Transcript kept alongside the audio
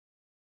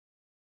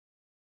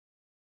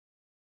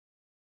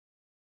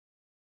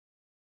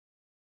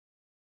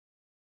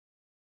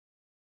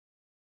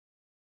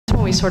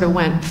we sort of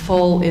went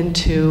full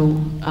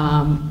into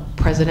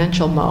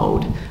presidential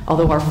mode,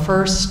 although our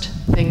first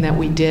thing that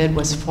we did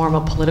was form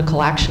a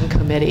political action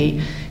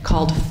committee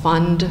called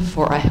Fund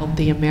for a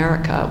Healthy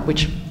America,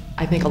 which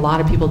I think a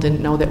lot of people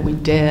didn't know that we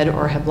did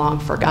or have long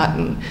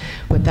forgotten.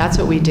 But that's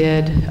what we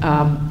did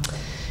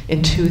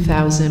in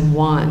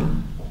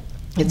 2001.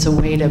 It's a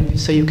way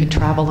so you can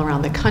travel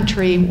around the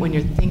country when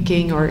you're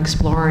thinking or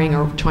exploring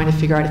or trying to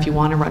figure out if you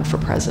want to run for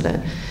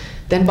president.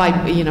 Then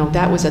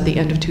that was at the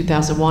end of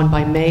 2001.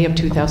 By May of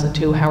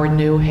 2002, Howard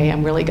knew, hey,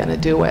 I'm really going to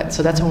do it.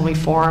 So that's when we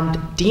formed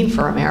Dean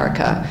for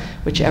America,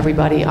 which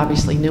everybody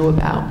obviously knew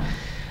about.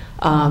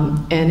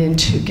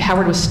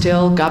 Howard was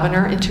still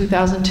governor in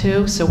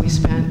 2002, so we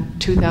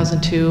spent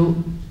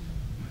 2002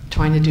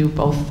 trying to do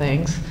both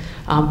things.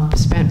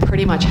 Spent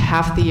pretty much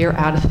half the year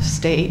out of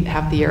state,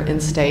 half the year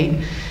in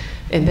state.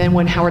 And then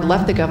when Howard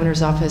left the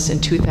governor's office in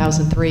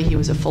 2003, he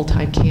was a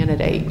full-time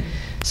candidate.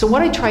 So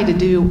what I tried to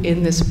do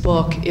in this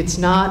book, it's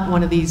not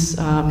one of these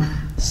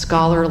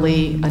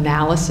scholarly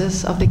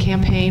analysis of the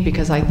campaign,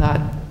 because I thought,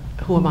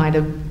 who am I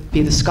to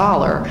be the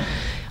scholar?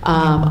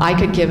 I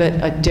could give it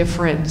a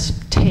different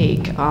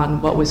take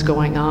on what was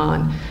going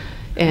on.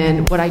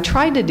 And what I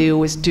tried to do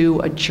was do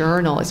a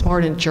journal. It's more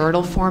in a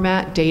journal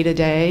format, day to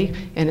day,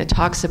 and it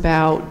talks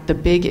about the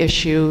big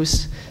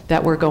issues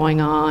that were going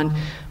on.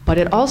 But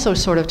it also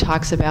sort of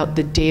talks about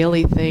the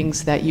daily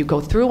things that you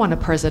go through on a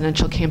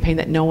presidential campaign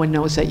that no one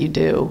knows that you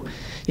do.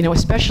 You know,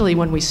 especially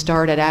when we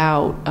started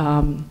out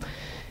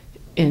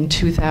in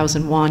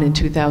 2001 and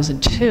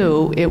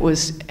 2002, it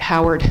was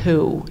Howard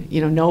who.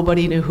 You know,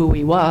 nobody knew who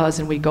he was,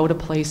 and we'd go to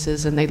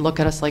places and they'd look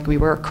at us like we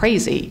were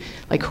crazy.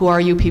 Like, who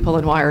are you people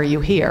and why are you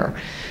here?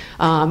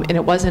 And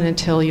it wasn't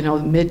until,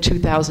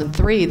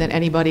 mid-2003 that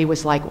anybody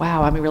was like,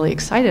 wow, I'm really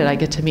excited I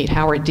get to meet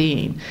Howard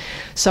Dean.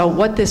 So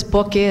what this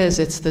book is,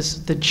 it's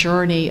the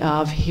journey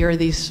of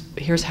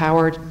here's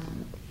Howard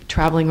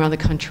traveling around the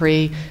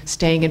country,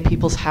 staying in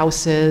people's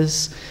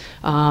houses,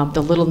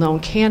 the little-known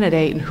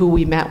candidate and who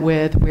we met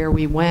with, where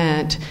we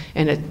went,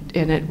 and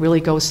it really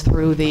goes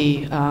through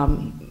the,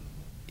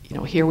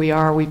 here we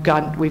are, we've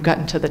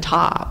gotten to the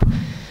top.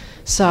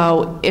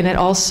 So, and it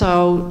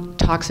also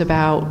talks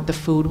about the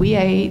food we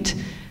ate,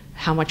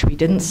 how much we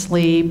didn't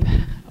sleep,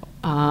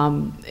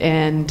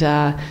 and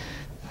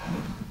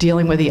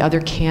dealing with the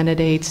other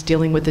candidates,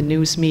 dealing with the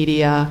news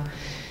media.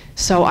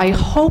 So I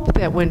hope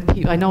that when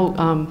people, I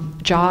know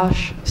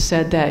Josh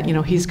said that,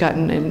 he's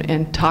gotten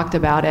and talked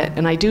about it,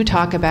 and I do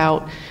talk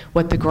about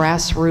what the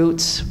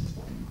grassroots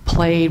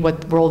played,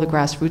 what role the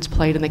grassroots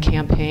played in the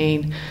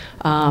campaign.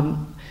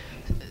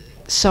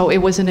 So it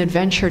was an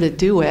adventure to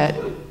do it.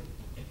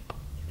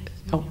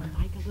 Oh,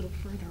 a little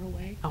further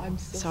away. Oh, I'm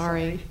so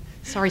sorry.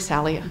 Sorry,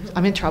 Sally.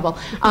 I'm in trouble.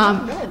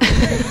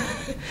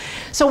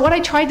 So what I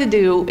tried to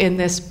do in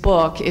this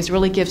book is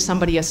really give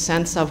somebody a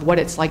sense of what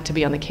it's like to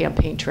be on the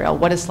campaign trail,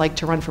 what it's like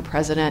to run for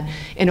president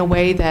in a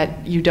way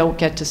that you don't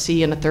get to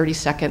see in a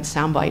 30-second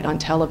soundbite on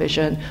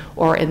television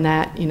or in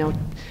that,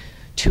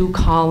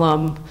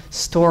 2-column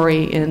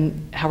story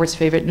in Howard's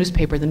favorite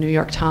newspaper, the New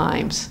York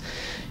Times.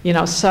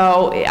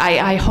 So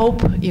I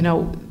hope,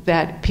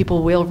 that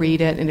people will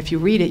read it, and if you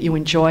read it, you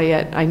enjoy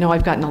it. I know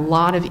I've gotten a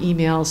lot of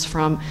emails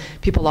from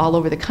people all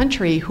over the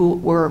country who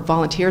were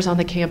volunteers on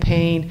the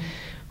campaign,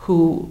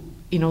 who,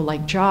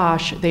 like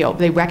Josh,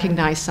 they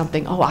recognize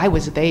something, oh, I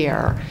was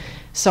there.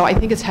 So I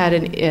think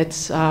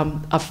it's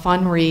a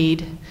fun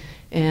read,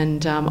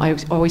 and I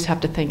always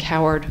have to thank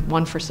Howard,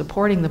 one, for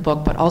supporting the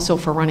book, but also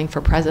for running for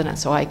president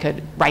so I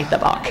could write the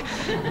book.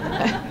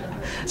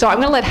 So I'm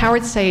going to let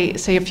Howard say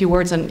a few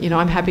words, and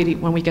I'm happy to,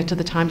 when we get to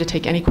the time, to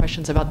take any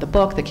questions about the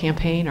book, the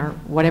campaign, or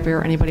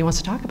whatever anybody wants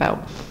to talk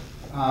about.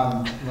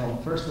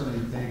 Well, first let me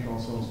thank All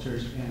Souls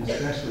Church, and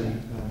especially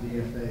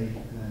DFA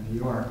New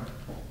York.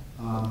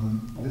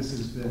 This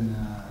has been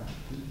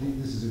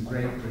this is a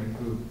great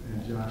group,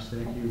 and Josh,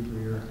 thank you for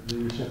your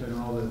leadership and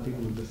all the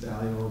people with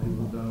Sally, all the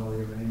people who've done all the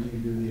arranging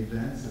and do the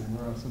events, and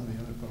where are some of the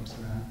other folks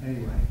around.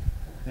 Anyway,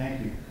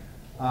 thank you.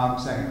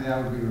 Secondly,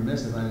 I would be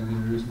remiss if I didn't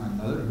introduce my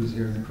mother, who's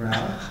here in the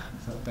crowd.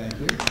 So thank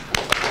you.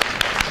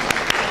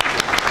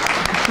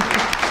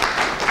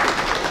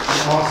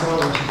 And also,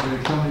 she's going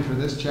to kill me for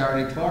this,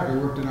 Charity Clark, who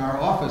worked in our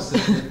office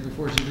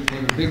before she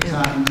became a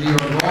big-time New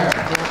York lawyer.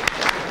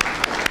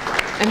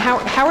 And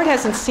Howard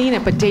hasn't seen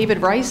it, but David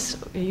Rice,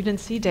 you didn't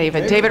see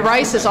David. David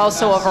Rice is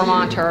also a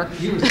Vermonter.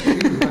 He was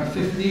about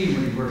 15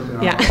 when he worked in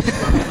our office.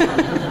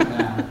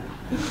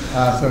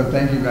 So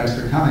thank you guys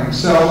for coming.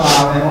 So,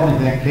 and let me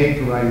thank Kate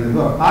for writing the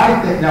book.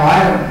 I think, now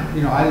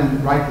I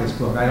didn't write this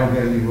book. I don't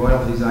get any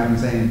royalties. I can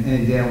say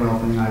any damn well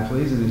thing I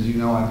please, and as you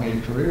know, I've made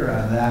a career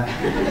out of that.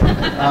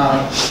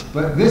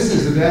 But this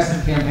is the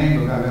best campaign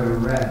book I've ever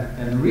read,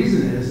 and the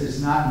reason is it's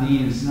not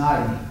mean, it's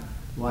snotty,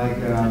 like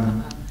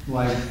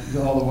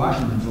all the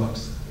Washington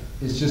books.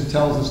 It just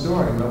tells the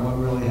story about what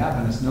really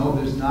happened. There's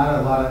not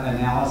a lot of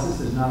analysis.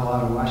 There's not a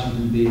lot of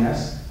Washington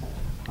BS.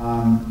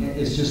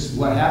 It's just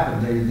what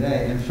happened day to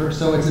day. And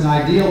so it's an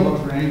ideal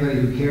book for anybody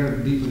who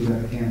cared deeply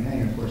about the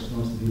campaign. Of course,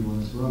 most of the people in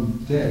this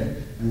room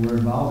did and were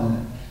involved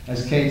in it.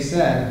 As Kate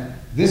said,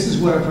 this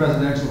is what a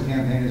presidential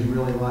campaign is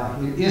really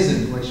like. It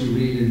isn't what you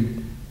read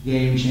in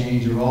Game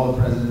Change or All the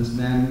President's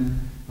Men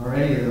or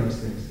any of those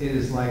things. It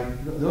is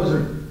like, those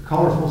are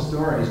colorful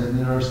stories, and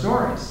there are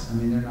stories. I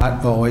mean, they're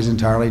not always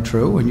entirely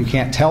true, and you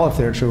can't tell if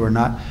they're true or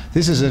not.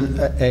 This is an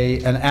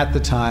at the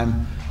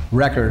time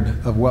record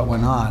of what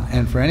went on.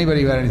 And for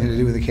anybody who had anything to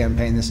do with the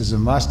campaign, this is a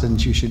must,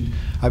 and you should,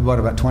 I bought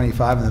about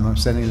 25 of them. I'm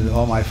sending it to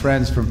all my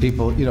friends from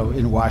people, you know,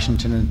 in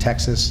Washington and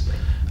Texas,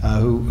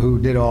 who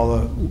did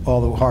all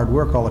the hard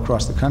work all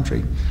across the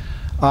country.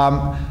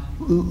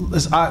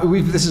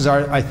 This is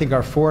our, I think,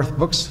 our fourth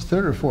book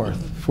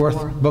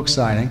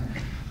signing,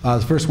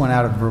 the first one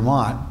out of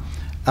Vermont.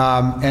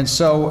 And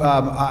so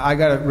I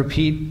got to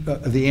repeat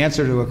the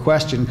answer to a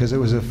question because it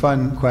was a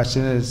fun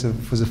question. It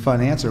was a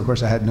fun answer. Of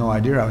course, I had no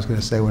idea I was going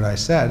to say what I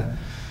said.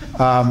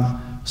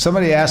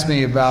 Somebody asked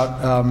me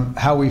about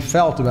how we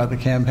felt about the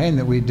campaign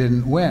that we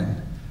didn't win.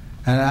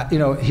 And, you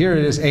know, here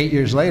it is 8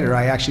 years later,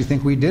 I actually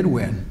think we did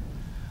win.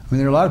 I mean,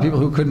 there are a lot of people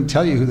who couldn't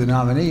tell you who the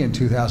nominee in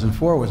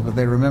 2004 was, but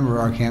they remember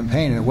our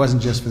campaign, and it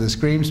wasn't just for the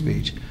scream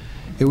speech.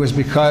 It was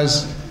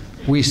because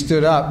we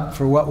stood up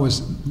for what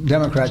was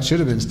Democrats should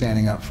have been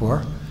standing up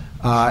for,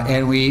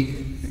 and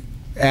we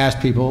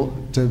asked people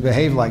to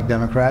behave like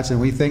Democrats,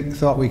 and we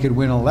thought we could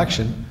win an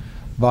election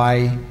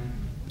by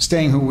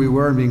staying who we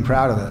were and being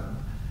proud of it.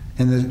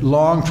 In the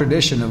long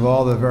tradition of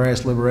all the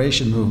various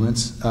liberation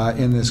movements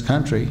in this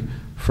country,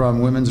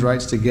 from women's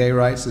rights to gay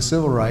rights to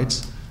civil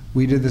rights,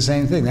 we did the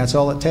same thing. That's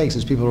all it takes,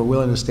 is people who are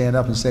willing to stand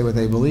up and say what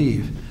they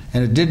believe.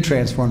 And it did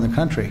transform the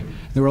country.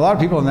 There were a lot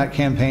of people in that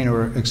campaign who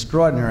were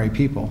extraordinary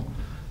people.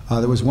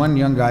 There was one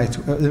young guy,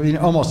 I mean,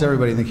 almost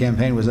everybody in the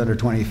campaign was under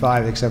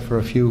 25, except for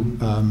a few,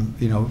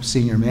 you know,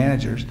 senior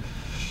managers,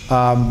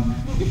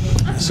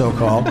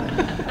 so-called.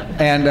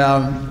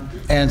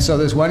 And so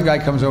this one guy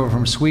comes over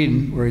from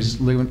Sweden, where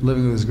he's living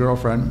with his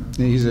girlfriend.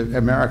 He's an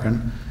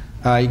American.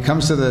 He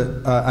comes to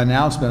the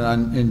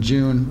announcement in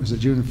June, was it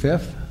June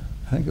 5th?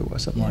 I think it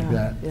was something like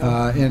that,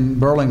 in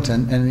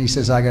Burlington, and he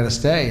says, I got to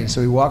stay. And so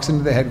he walks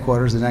into the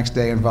headquarters the next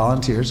day and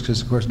volunteers, because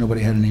of course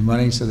nobody had any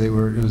money, so it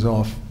was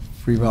all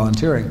free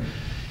volunteering.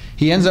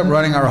 He ends up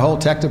running our whole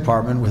tech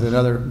department with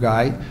another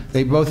guy.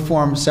 They both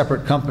form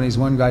separate companies.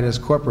 One guy does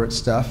corporate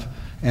stuff,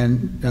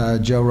 and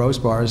Joe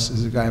Rosebars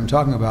is the guy I'm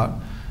talking about,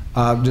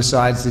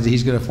 decides that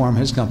he's going to form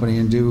his company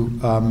and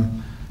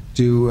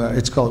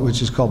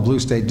which is called Blue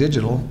State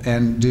Digital,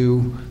 and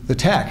do the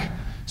tech.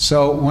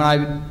 So when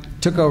I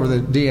took over the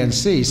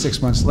DNC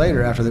 6 months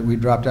later, after that I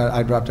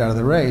dropped out of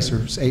the race,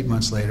 or 8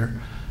 months later,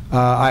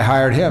 I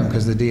hired him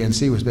because the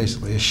DNC was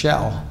basically a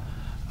shell.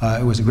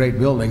 It was a great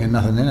building and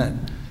nothing in it.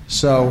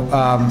 So,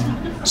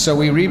 so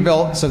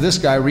this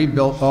guy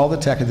rebuilt all the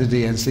tech at the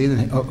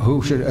DNC.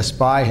 Who should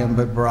espy him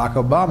but Barack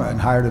Obama,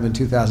 and hired him in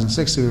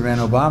 2006, so he ran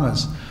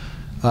Obama's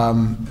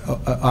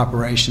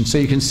operation. So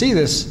you can see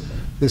this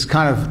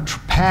kind of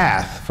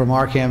path from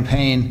our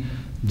campaign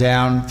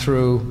down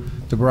through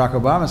to Barack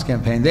Obama's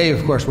campaign. They,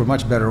 of course, were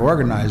much better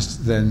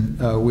organized than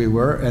we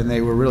were, and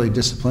they were really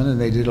disciplined, and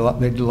they did a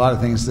lot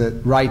of things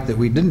that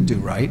we didn't do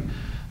right.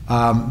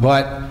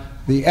 But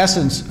the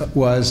essence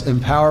was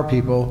empower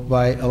people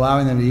by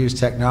allowing them to use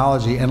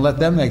technology and let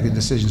them make the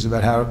decisions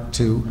about how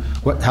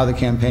the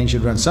campaign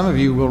should run. Some of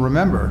you will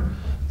remember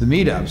the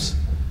meetups.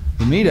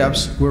 The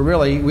meetups were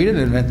really, we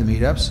didn't invent the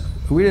meetups.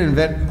 We didn't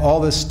invent all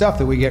this stuff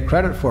that we get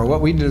credit for.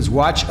 What we did is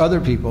watch other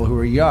people who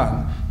were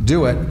young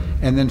do it,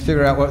 and then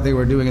figure out what they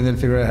were doing, and then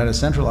figure out how to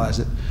centralize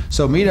it.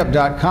 So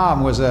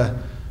meetup.com was a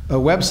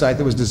website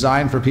that was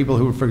designed for people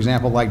who, for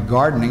example, liked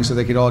gardening, so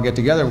they could all get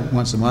together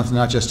once a month and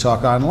not just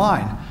talk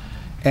online.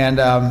 And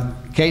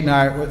Kate and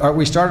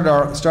I,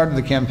 started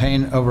the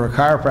campaign over a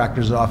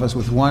chiropractor's office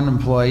with one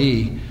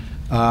employee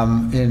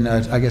in,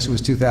 I guess it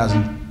was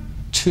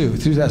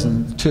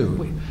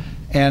 2002.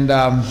 And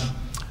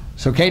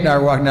so Kate and I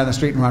were walking down the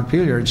street in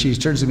Montpelier, and she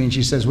turns to me and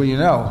she says, well, you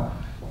know,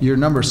 you're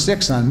number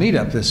 6 on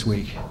Meetup this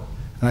week.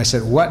 And I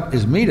said, what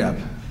is Meetup?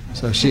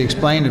 So she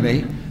explained to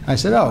me. I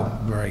said, oh,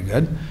 very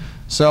good.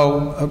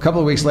 So a couple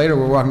of weeks later,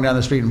 we're walking down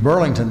the street in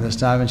Burlington this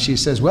time, and she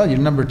says, well, you're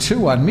number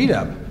 2 on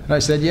Meetup. And I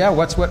said, yeah,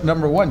 what's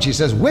number 1? She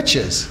says,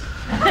 witches.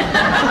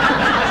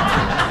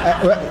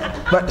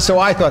 So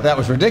I thought that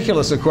was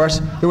ridiculous, of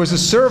course. There was a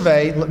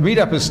survey.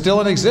 Meetup is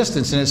still in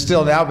existence, and it's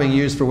still now being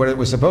used for what it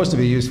was supposed to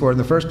be used for in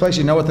the first place.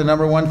 You know what the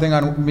number 1 thing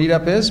on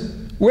Meetup is?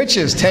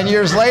 Witches, 10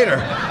 years later.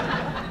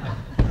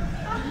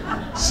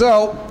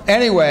 So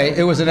anyway,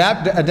 it was an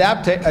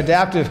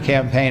adaptive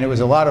campaign. It was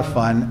a lot of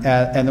fun,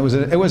 and it was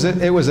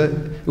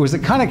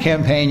the kind of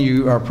campaign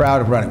you are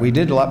proud of running. We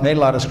made a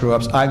lot of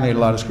screw-ups. I made a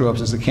lot of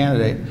screw-ups as a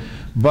candidate,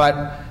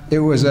 but it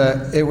was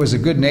a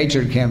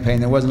good-natured campaign.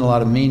 There wasn't a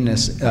lot of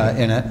meanness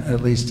in it,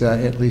 at least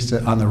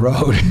on the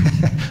road.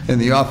 In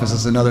the office,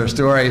 it's another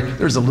story.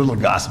 There's a little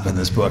gossip in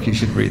this book. You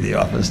should read the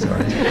office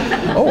story.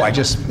 Oh, I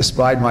just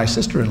espied my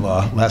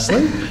sister-in-law,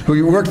 Leslie,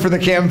 who worked for the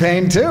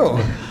campaign too.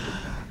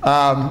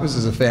 This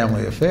is a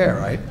family affair,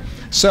 right?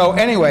 So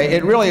anyway,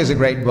 it really is a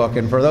great book,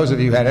 and for those of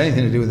you who had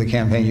anything to do with the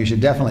campaign, you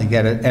should definitely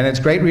get it. And it's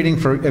great reading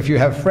for if you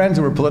have friends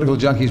who were political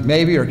junkies,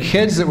 maybe, or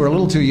kids that were a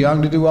little too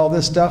young to do all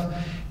this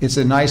stuff. It's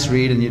a nice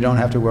read, and you don't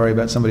have to worry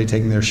about somebody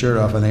taking their shirt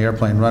off on the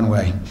airplane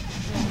runway.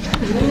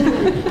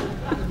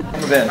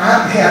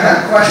 I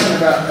got a question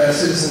about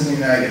Citizens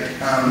United.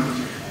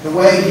 The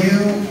way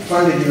you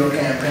funded your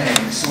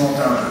campaign, small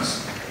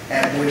donors,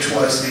 and which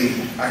was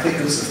I think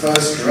it was the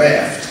first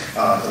draft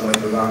of the way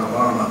Barack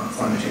Obama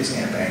funded his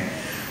campaign.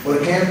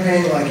 Would a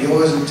campaign like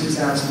yours in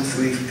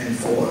 2003 and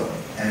 4,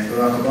 and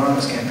Barack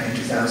Obama's campaign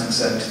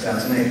 2007,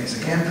 2008, is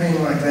a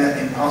campaign like that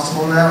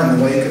impossible now in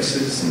the wake of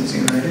Citizens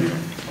United?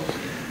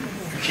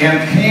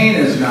 Campaign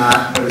is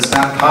not, but it's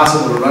not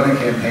possible to run a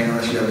campaign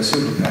unless you have a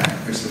super PAC,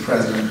 which the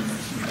president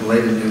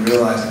belatedly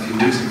realized a few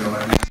weeks ago.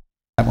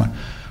 That one.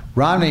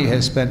 Romney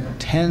has spent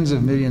tens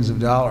of millions of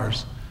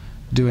dollars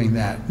doing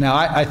that. Now,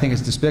 I think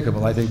it's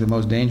despicable. I think the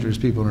most dangerous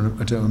people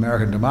to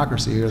American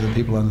democracy are the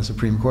people on the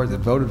Supreme Court that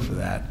voted for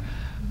that.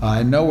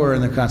 And nowhere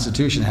in the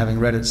Constitution, having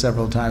read it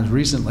several times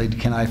recently,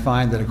 can I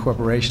find that a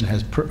corporation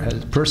has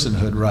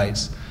personhood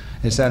rights.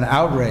 It's an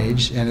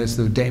outrage, and it's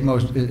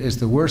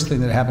the worst thing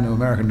that happened to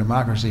American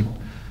democracy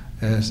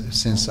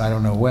since I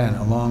don't know when,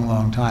 a long,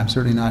 long time.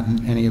 Certainly not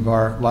in any of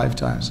our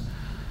lifetimes.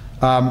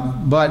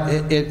 But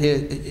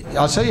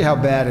I'll tell you how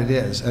bad it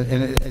is,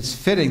 and it's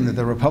fitting that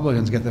the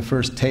Republicans get the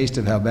first taste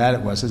of how bad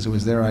it was, since it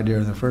was their idea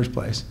in the first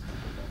place.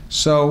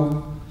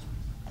 So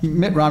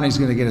Mitt Romney's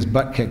going to get his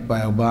butt kicked by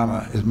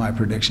Obama, is my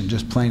prediction,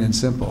 just plain and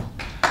simple.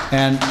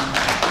 But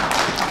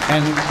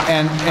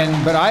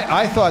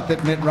I thought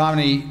that Mitt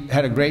Romney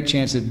had a great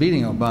chance at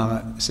beating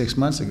Obama 6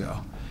 months ago,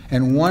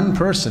 and one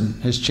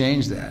person has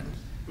changed that,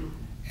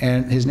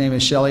 and his name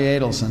is Shelley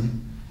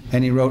Adelson.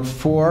 And he wrote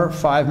 4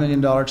 $5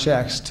 million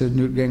checks to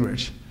Newt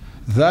Gingrich,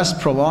 thus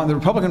prolonged. The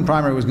Republican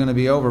primary was going to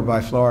be over by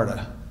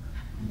Florida,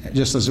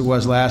 just as it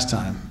was last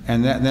time.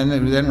 And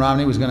then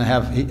Romney was going to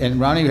have, and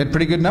Romney had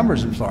pretty good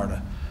numbers in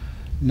Florida.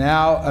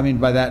 Now, I mean,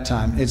 by that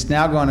time, it's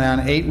now gone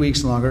on 8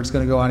 weeks longer. It's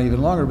going to go on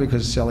even longer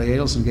because Shelley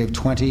Adelson gave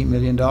 $20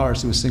 million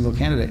to a single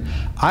candidate.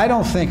 I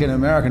don't think in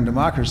American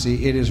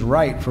democracy it is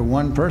right for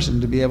one person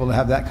to be able to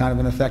have that kind of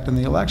an effect on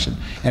the election.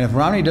 And if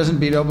Romney doesn't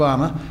beat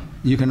Obama,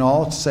 you can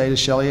all say to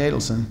Shelley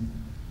Adelson,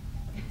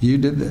 you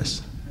did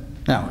this.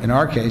 Now, in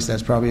our case,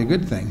 that's probably a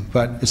good thing,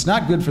 but it's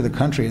not good for the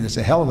country, and it's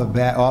a hell of a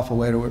bad, awful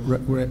way to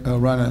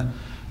run a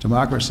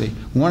democracy.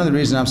 One of the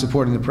reasons I'm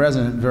supporting the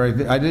president,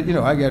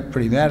 I get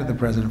pretty mad at the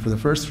president for the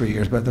first 3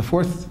 years, but the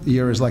fourth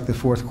year is like the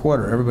fourth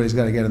quarter. Everybody's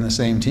got to get on the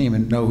same team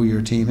and know who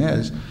your team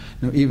is.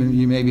 Even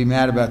you may be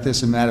mad about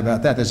this and mad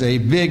about that. There's a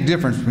big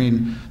difference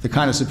between the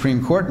kind of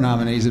Supreme Court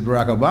nominees that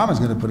Barack Obama is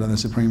going to put on the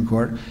Supreme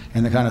Court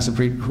and the kind of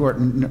Supreme Court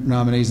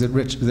nominees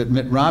that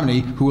Mitt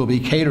Romney, who will be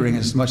catering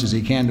as much as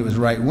he can to his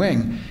right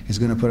wing, is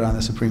going to put on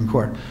the Supreme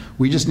Court.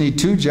 We just need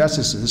 2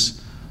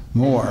 justices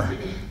more,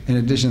 in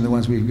addition to the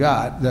ones we've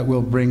got, that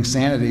will bring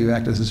sanity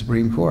back to the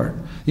Supreme Court.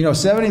 You know,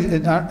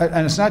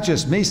 and it's not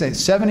just me saying,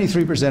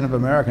 73% of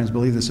Americans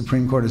believe the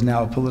Supreme Court is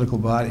now a political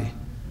body.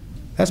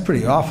 That's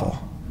pretty awful.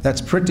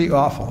 That's pretty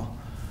awful.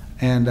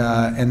 And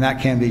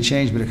that can be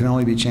changed, but it can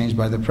only be changed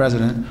by the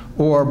president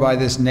or by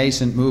this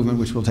nascent movement,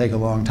 which will take a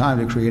long time,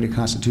 to create a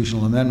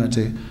constitutional amendment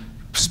to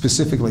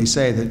specifically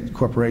say that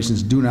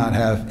corporations do not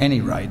have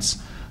any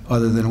rights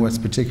other than what's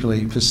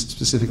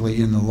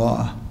specifically in the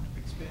law.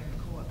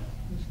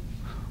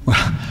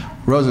 Well,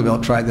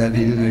 Roosevelt tried that,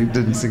 he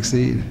didn't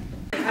succeed.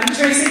 I'm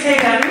Tracy K.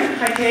 Denton.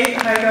 Hi, Kate.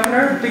 Hi,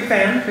 Governor. Big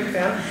fan.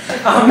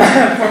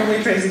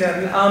 Formerly Tracy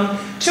Denton.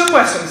 2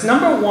 questions.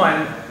 Number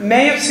 1,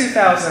 May of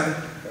 2000,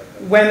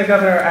 when the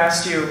governor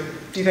asked you,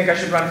 do you think I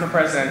should run for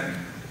president,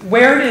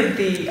 where did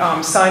the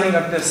signing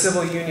of the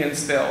civil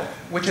unions bill,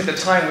 which at the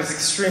time was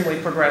extremely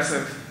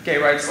progressive gay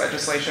rights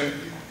legislation,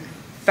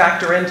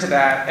 factor into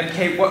that? And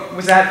Kate, what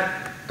was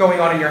that going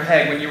on in your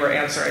head when you were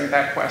answering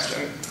that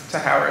question to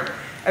Howard?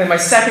 And my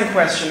second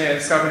question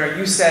is, Governor,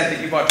 you said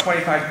that you bought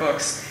 25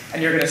 books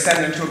and you're going to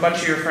send them to a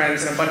bunch of your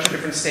friends in a bunch of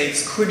different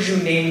states. Could you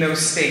name those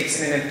states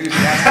in an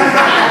enthusiastic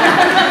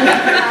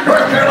way?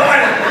 North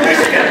Carolina,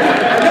 Michigan,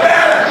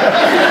 Nevada.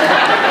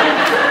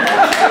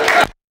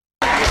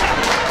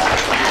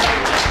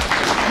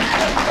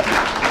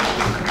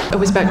 It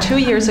was about 2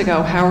 years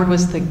ago. Howard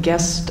was the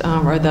guest,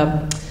 or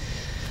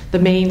the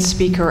main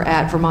speaker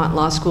at Vermont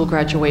Law School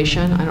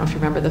graduation. I don't know if you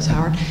remember this,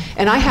 Howard.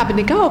 And I happened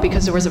to go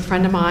because there was a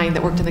friend of mine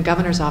that worked in the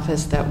governor's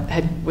office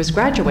that was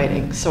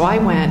graduating. So I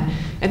went,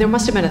 and there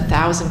must have been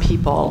 1,000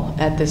 people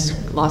at this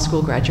law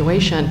school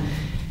graduation.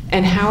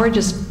 And Howard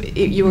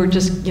he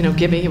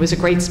was a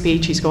great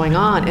speech, he's going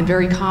on, and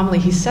very calmly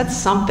he said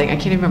something, I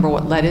can't even remember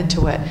what led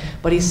into it,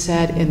 but he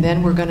said, and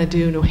then we're gonna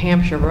do New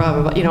Hampshire, blah,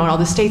 blah, blah, and all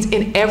the states,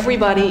 and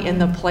everybody in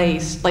the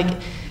place,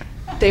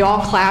 they all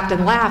clapped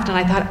and laughed, and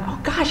I thought, oh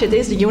gosh, it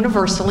is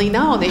universally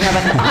known. They have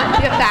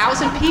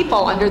 1,000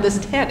 people under this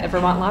tent at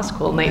Vermont Law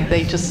School, and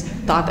they just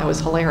thought that was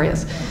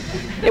hilarious.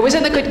 It was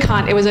in a good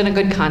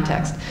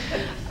context.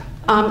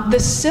 The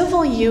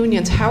civil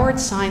unions, Howard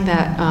signed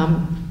that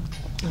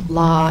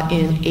law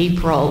in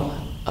April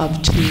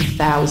of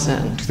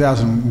 2000.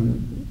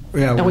 2000,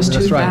 yeah, It was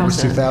that's 2000. right, it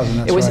was 2000,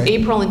 that's It was right.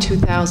 April in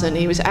 2000.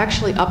 He was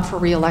actually up for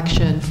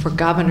re-election for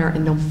governor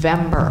in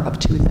November of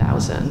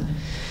 2000.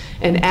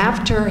 And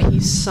after he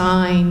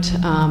signed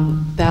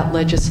that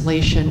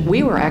legislation,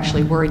 we were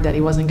actually worried that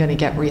he wasn't going to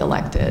get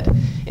reelected.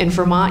 In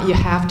Vermont, you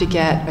have to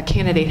get, a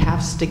candidate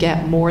has to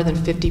get more than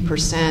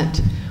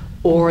 50%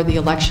 or the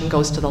election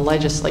goes to the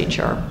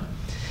legislature.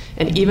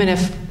 And even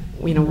if,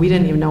 we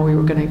didn't even know we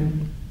were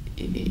going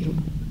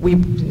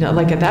to,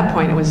 like at that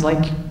point, it was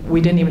like, we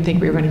didn't even think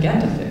we were going to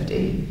get to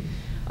 50.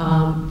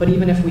 But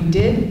even if we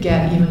did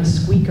get even a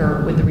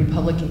squeaker with the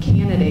Republican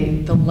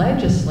candidate, the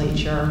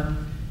legislature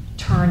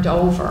turned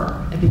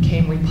over and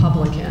became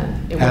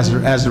Republican.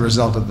 As a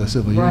result of the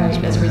civil unions.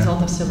 Right, as a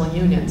result of civil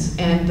unions.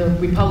 And the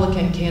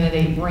Republican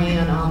candidate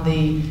ran on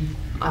the,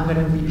 I'm going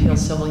to repeal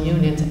civil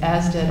unions,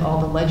 as did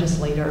all the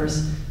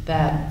legislators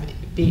that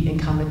beat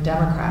incumbent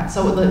Democrats.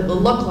 So it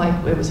looked like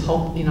it was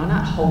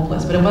not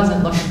hopeless, but it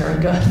wasn't looking very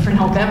good for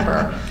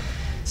November.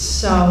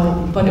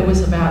 So, but it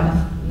was about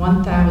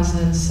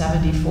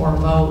 1,074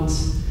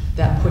 votes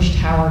that pushed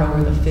Howard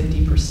over the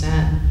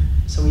 50%.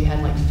 So we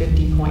had like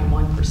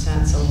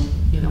 50.1%. So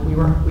we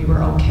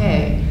were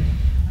okay.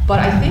 But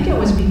I think it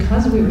was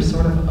because we were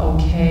sort of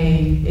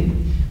okay. It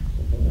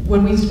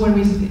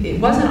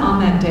wasn't on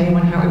that day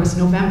when Howard. It was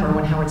November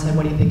when Howard said,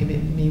 "What do you think of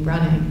me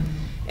running?"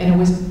 And it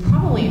was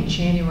probably in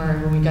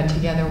January when we got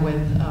together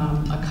with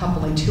a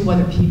couple, like two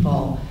other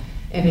people,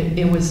 and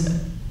it was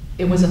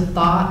a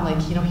thought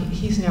like,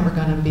 he's never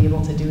going to be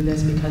able to do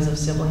this because of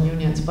civil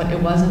unions. But it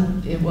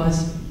wasn't. It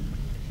was.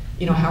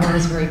 Howard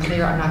was very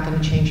clear, I'm not going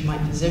to change my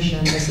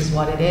position, this is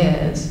what it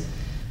is.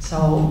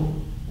 So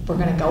we're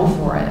going to go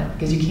for it,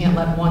 because you can't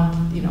let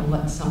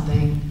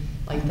something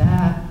like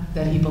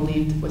that he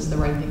believed was the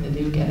right thing to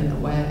do get in the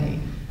way.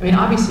 I mean,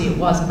 obviously it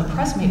was, and the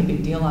press made a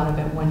big deal out of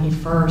it when he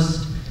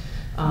first,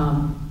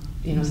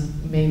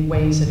 made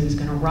waves that he was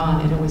going to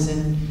run, and it was I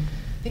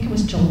think it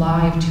was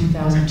July of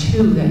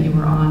 2002 that you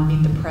were on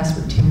Meet the Press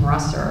with Tim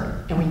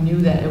Russer, and we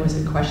knew that it was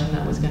a question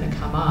that was going to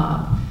come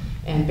up.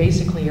 And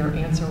basically your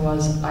answer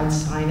was, I'd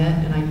sign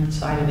it, and I'd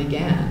sign it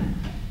again.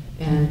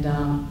 And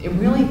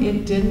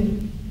it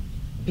didn't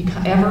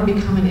ever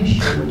become an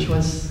issue, which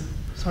was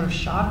sort of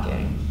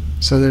shocking.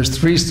 So there's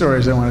three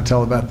stories I want to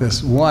tell about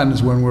this. One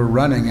is when we're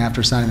running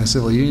after signing the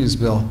civil unions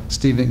bill,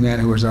 Steve McMahon,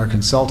 who was our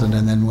consultant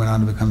and then went on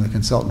to become the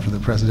consultant for the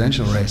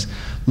presidential race,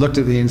 looked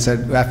at me and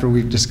said, after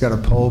we just got a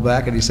poll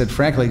back, and he said,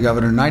 frankly,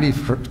 Governor,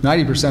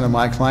 90% of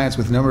my clients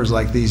with numbers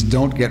like these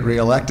don't get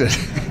reelected.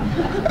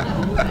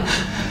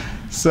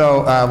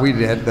 So we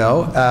did,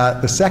 though.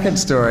 The second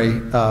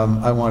story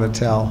I want to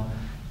tell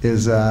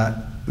is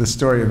the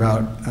story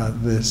about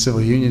the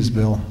civil unions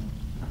bill.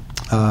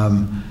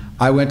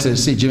 I went to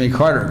see Jimmy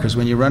Carter, because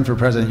when you run for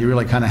president, you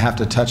really kind of have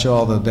to touch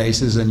all the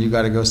bases, and you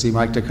got to go see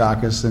Mike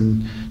Dukakis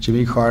and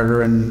Jimmy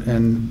Carter and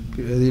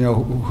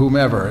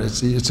whomever.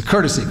 It's a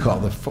courtesy call,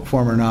 the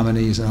former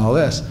nominees and all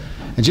this.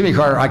 And Jimmy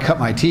Carter, I cut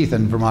my teeth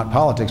in Vermont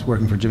politics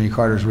working for Jimmy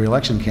Carter's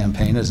re-election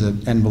campaign as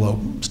an envelope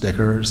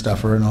sticker,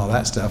 stuffer, and all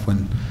that stuff.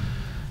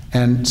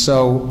 And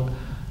so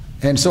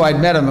I'd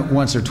met him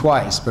once or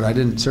twice, but I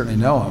didn't certainly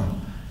know him.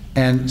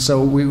 And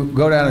so we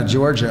go down to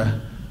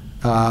Georgia.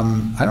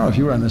 I don't know if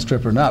you were on this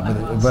trip or not,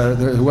 but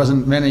there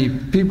wasn't many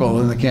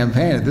people in the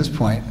campaign at this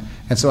point.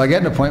 And so I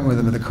get an appointment with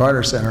him at the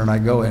Carter Center, and I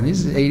go in.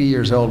 He's 80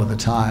 years old at the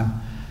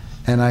time.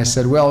 And I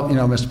said, well,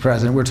 Mr.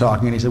 President, we're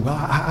talking. And he said, well,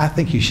 I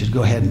think you should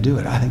go ahead and do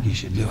it. I think you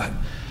should do it.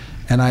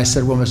 And I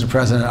said, well, Mr.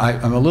 President,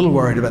 I'm a little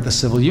worried about the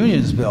civil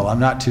unions bill. I'm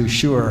not too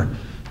sure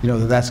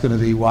that that's going to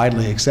be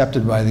widely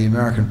accepted by the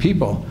American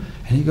people.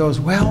 And he goes,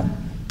 well,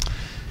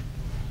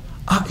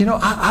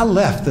 I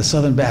left the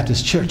Southern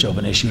Baptist Church over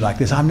an issue like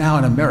this. I'm now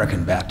an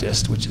American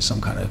Baptist, which is some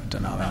kind of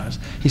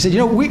denomination. He said,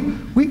 we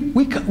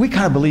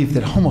kind of believe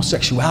that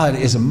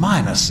homosexuality is a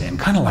minor sin,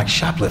 kind of like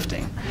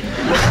shoplifting.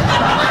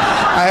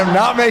 I am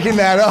not making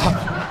that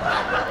up.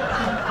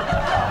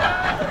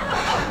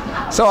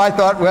 So I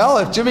thought, well,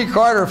 if Jimmy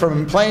Carter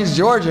from Plains,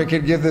 Georgia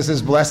could give this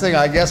his blessing,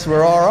 I guess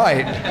we're all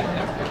right.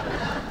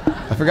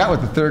 I forgot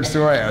what the third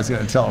story I was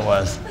going to tell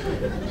was.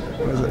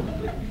 What was it?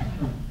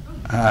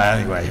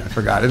 Anyway, I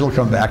forgot. It'll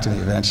come back to me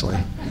eventually.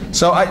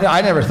 So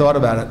I never thought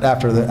about it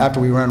after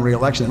we ran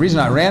re-election. The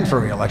reason I ran for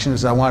re-election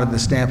is I wanted the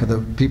stamp of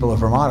the people of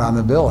Vermont on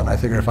the bill, and I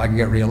figured if I could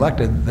get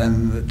re-elected,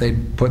 then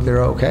they'd put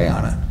their okay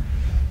on it.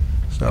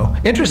 So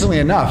interestingly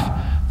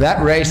enough,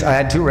 that race, I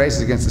had two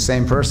races against the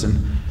same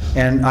person,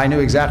 and I knew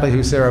exactly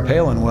who Sarah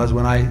Palin was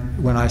when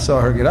I saw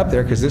her get up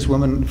there, because this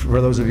woman,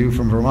 for those of you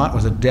from Vermont,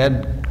 was a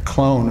dead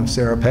clone of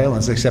Sarah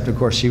Palin's, except of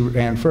course she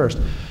ran first.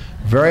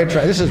 Very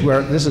attractive. This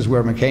is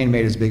where McCain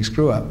made his big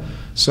screw up.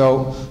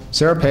 So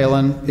Sarah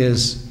Palin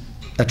is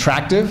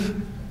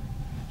attractive.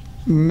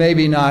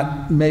 Maybe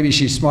not. Maybe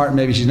she's smart.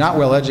 Maybe she's not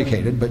well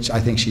educated, but I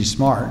think she's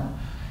smart.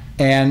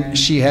 And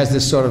she has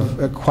this sort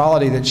of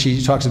quality that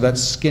she talks about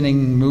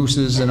skinning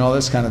mooses and all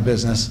this kind of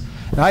business.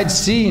 And I'd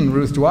seen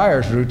Ruth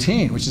Dwyer's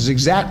routine, which is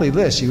exactly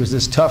this. She was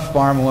this tough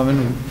farm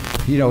woman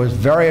who, was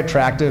very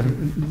attractive,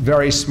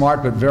 very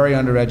smart, but very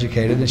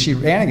undereducated. And she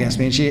ran against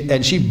me,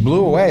 and she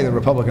blew away the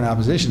Republican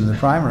opposition in the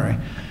primary.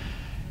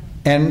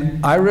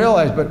 And I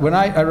realized, but when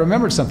I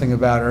remembered something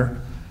about her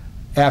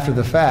after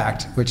the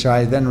fact, which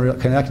I then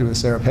connected with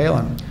Sarah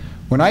Palin.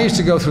 When I used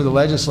to go through the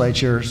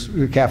legislature's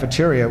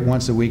cafeteria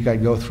once a week,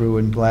 I'd go through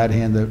and glad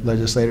hand the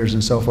legislators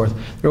and so forth.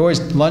 There are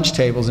always lunch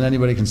tables, and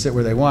anybody can sit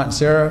where they want.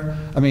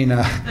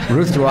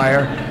 Ruth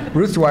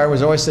Dwyer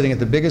was always sitting at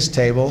the biggest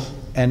table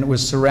and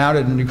was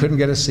surrounded, and you couldn't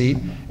get a seat.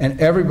 And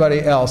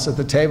everybody else at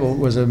the table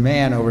was a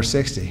man over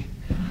 60.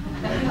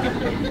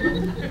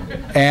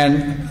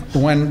 And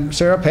when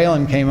Sarah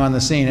Palin came on the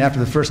scene, after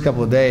the first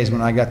couple of days,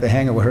 when I got the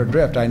hang of her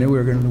drift, I knew we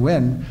were going to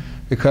win,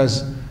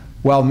 because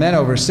while men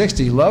over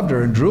 60 loved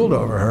her and drooled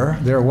over her,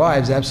 their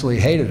wives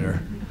absolutely hated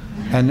her.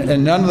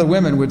 And none of the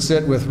women would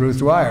sit with Ruth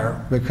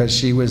Dwyer because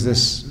she was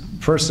this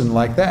person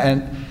like that.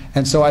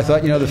 And so I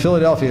thought, the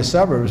Philadelphia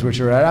suburbs, which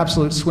are an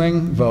absolute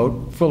swing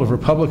vote full of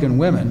Republican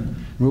women,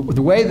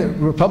 the way that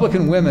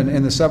Republican women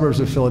in the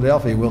suburbs of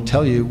Philadelphia will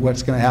tell you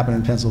what's going to happen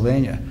in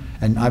Pennsylvania.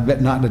 And I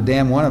bet not a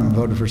damn one of them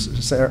voted for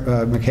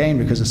McCain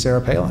because of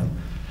Sarah Palin.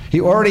 He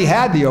already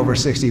had the over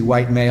 60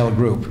 white male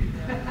group.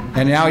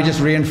 And now he just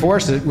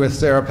reinforced it with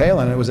Sarah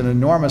Palin. It was an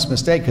enormous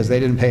mistake because they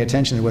didn't pay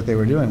attention to what they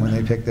were doing when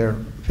they picked their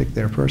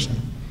person.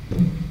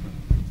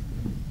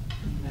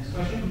 Next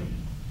question.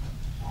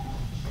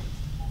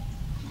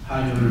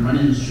 Hi, Governor. My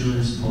name is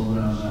Julius Polo.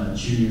 I'm a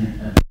junior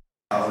at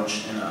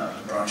college in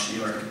Bronx, New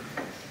York.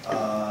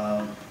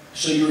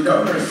 So you were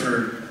governor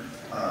for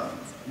a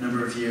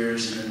number of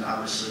years, and then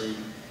obviously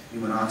you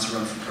went on to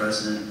run for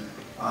president.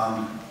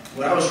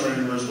 What I was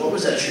wondering was, what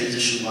was that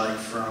transition like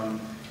from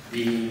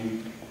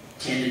being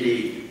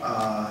candidate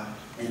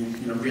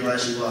and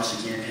realizing you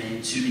lost the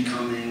campaign to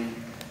becoming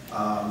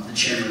the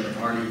chairman of the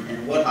party,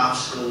 and what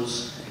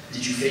obstacles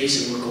did you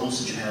face and what goals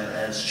did you have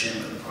as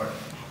chairman of the party?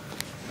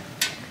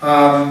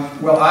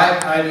 Well,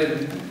 I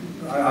did,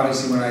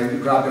 obviously when I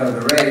dropped out of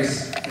the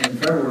race in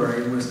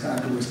February in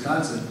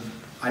Wisconsin,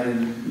 I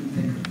didn't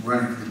think of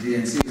running for the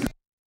DNC.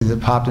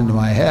 That popped into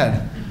my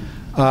head.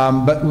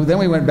 But then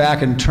we went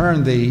back and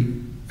turned the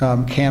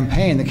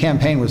campaign. The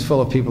campaign was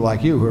full of people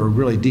like you who are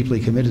really deeply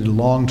committed to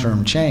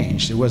long-term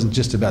change. It wasn't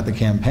just about the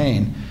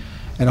campaign.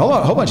 And a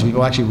whole bunch of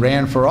people actually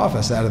ran for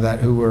office out of that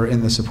who were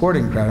in the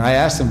supporting crowd. And I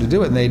asked them to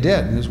do it, and they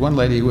did. And there's one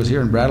lady who was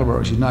here in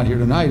Brattleboro, she's not here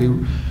tonight,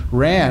 who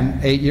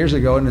ran 8 years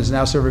ago and is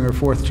now serving her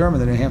 4th term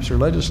in the New Hampshire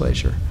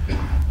legislature.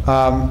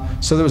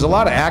 So there was a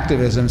lot of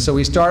activism. So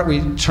we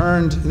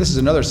turned, this is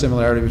another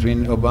similarity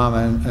between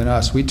Obama and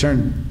us, we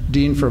turned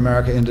Dean for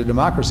America into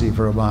Democracy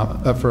for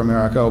America.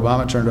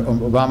 Obama turned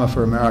Obama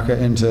for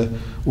America into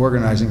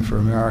Organizing for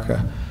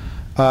America.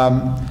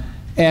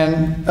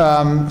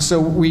 So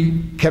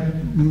we kept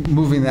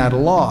moving that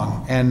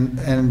along. And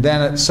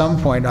then at some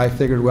point I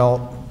figured,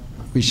 well,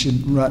 we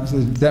should run,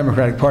 the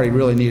Democratic Party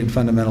really needed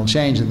fundamental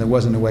change, and there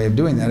wasn't a way of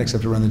doing that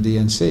except to run the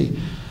DNC.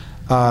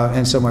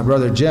 And so my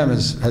brother Jim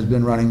has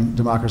been running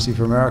Democracy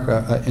for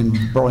America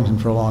in Burlington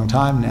for a long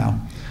time now.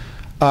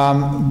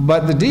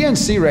 But the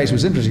DNC race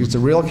was interesting. It's a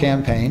real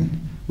campaign.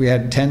 We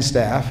had 10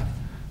 staff.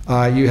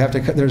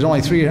 There's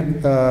only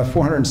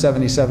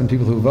 477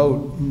 people who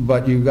vote,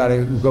 but you've got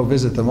to go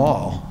visit them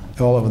all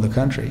over the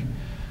country.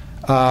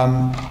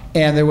 And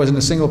there wasn't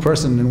a single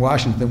person in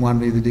Washington that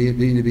wanted to be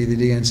the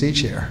DNC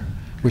chair,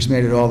 which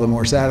made it all the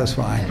more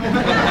satisfying.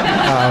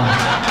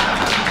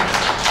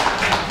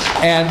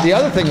 And the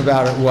other thing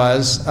about it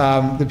was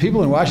the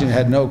people in Washington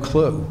had no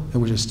clue,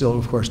 which is still,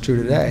 of course, true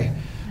today.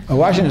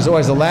 Washington is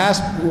always the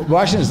last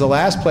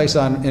place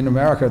in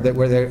America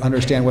where they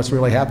understand what's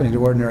really happening to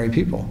ordinary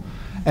people.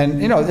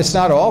 And it's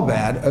not all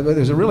bad.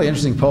 There's a really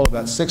interesting poll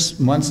about 6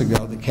 months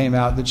ago that came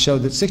out that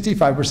showed that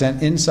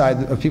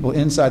 65% of people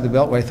inside the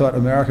Beltway thought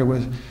America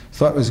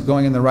was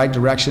going in the right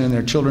direction and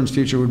their children's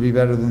future would be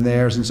better than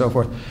theirs and so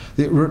forth.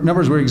 The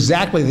numbers were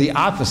exactly the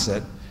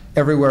opposite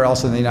everywhere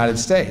else in the United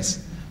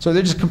States. So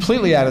they're just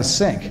completely out of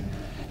sync.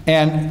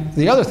 And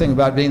the other thing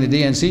about being the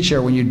DNC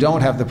chair when you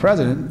don't have the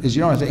president is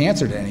you don't have to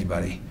answer to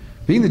anybody.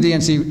 Being the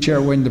DNC chair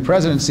when the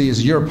presidency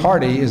is your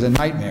party is a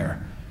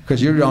nightmare,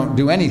 because you don't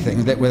do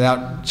anything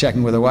without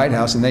checking with the White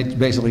House, and they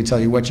basically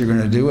tell you what you're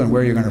going to do and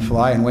where you're going to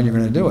fly and when you're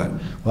going to do it.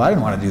 Well, I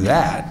didn't want to do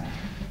that.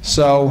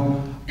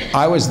 So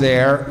I was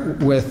there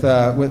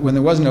when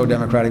there was no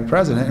Democratic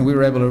president, and we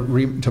were able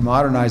to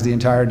modernize the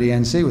entire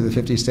DNC with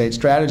a 50-state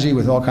strategy,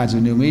 with all kinds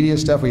of new media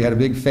stuff. We had a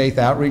big faith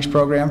outreach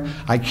program.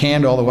 I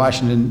canned all the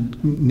Washington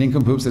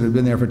nincompoops that had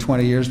been there for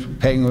 20 years,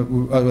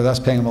 with us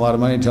paying them a lot of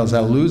money to tell us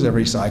how to lose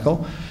every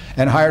cycle,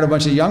 and hired a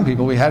bunch of young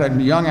people. We had a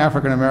young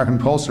African-American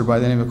pollster by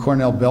the name of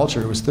Cornell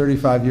Belcher, who was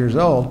 35 years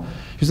old.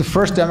 He was the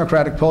first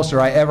Democratic pollster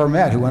I ever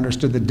met who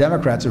understood that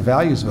Democrats are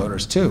values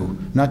voters too,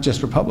 not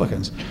just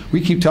Republicans. We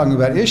keep talking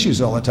about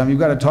issues all the time. You've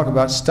got to talk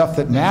about stuff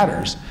that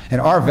matters. And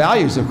our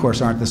values, of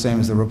course, aren't the same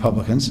as the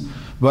Republicans,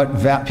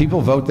 but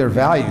people vote their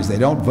values. They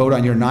don't vote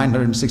on your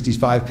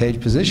 965-page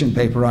position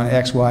paper on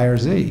X, Y, or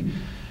Z.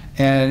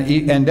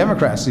 And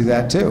Democrats do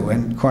that too.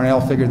 And Cornell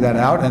figured that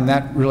out, and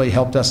that really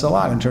helped us a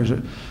lot in terms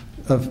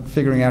of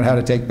figuring out how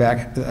to take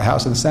back the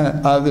House and the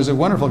Senate. There's a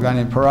wonderful guy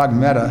named Parag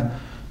Mehta,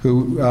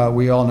 who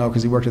we all know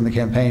because he worked in the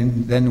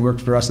campaign, then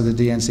worked for us at the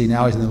DNC,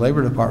 now he's in the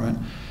Labor Department.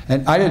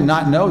 And I did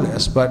not know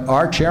this, but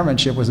our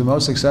chairmanship was the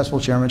most successful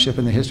chairmanship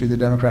in the history of the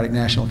Democratic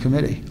National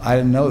Committee. I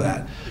didn't know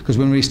that. Because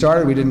when we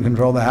started, we didn't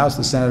control the House,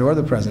 the Senate, or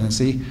the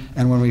presidency.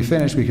 And when we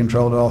finished, we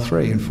controlled all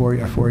three in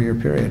a four-year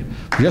period.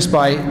 Just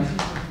by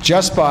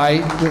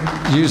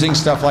using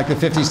stuff like the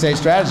 50-state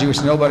strategy,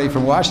 which nobody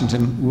from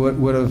Washington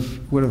would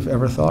have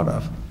ever thought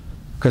of,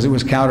 because it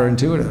was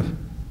counterintuitive.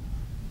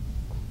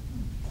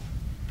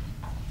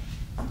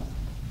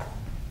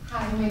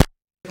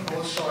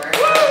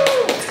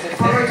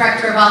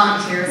 Director of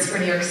Volunteers for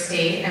New York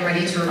State. I'm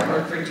ready to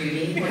report for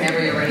duty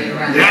whenever you're ready to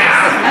run.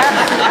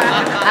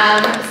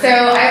 So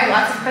I have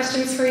lots of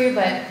questions for you,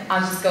 but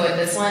I'll just go with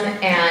this one,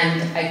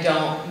 and I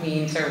don't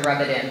mean to rub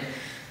it in.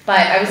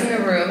 But I was in a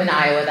room in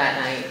Iowa that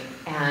night,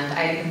 and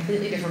I had a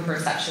completely different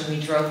perception.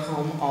 We drove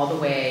home all the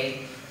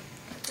way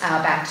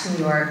back to New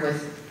York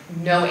with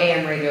no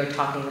AM radio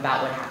talking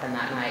about what happened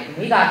that night. And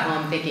we got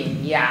home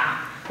thinking,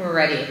 yeah, we're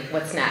ready.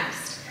 What's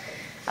next?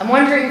 I'm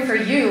wondering for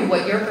you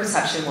what your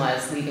perception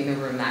was leaving the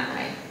room that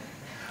night.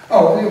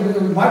 Oh,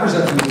 my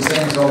perception was the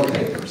same as all the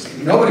papers.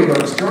 Nobody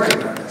wrote a story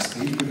about that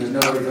speech because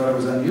nobody thought it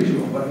was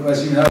unusual. But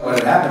as you know, what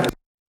had happened,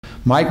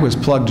 Mike was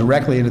plugged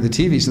directly into the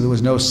TV, so there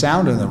was no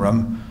sound in the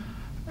room.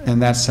 And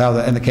that's how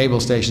and the cable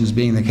stations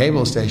being the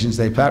cable stations,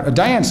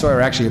 Diane Sawyer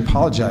actually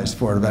apologized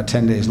for it about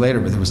 10 days later,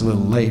 but it was a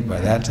little late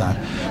by that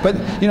time. But,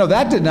 you know,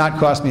 that did not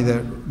cost me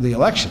the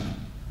election.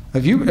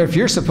 If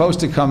you're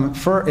supposed to come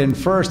in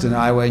first in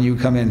Iowa and you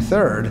come in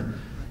third,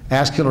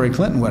 ask Hillary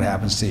Clinton what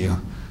happens to you.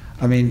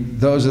 I mean,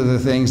 those are the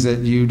things that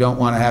you don't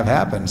want to have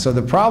happen. So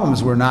the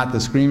problems were not the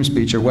scream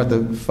speech or what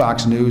the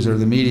Fox News or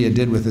the media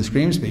did with the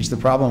scream speech. The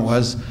problem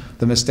was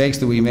the mistakes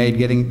that we made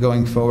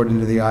going forward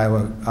into the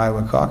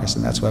Iowa caucus,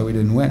 and that's why we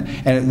didn't win.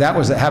 And that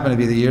happened to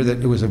be the year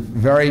that it was a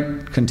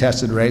very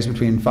contested race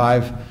between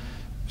 5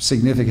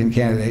 significant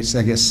candidates,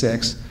 I guess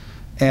 6.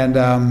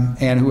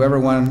 And whoever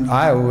won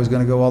Iowa was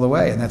going to go all the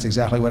way, and that's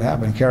exactly what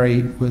happened.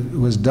 Kerry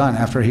was done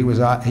after he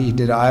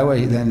did Iowa.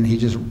 Then he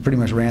just pretty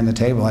much ran the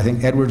table. I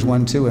think Edwards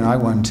won 2 and I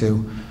won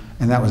 2,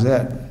 and that was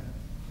it.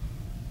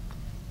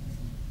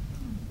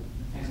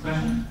 Next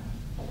question.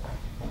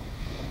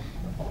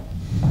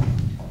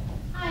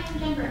 Hi, I'm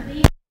Jen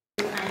Bertley.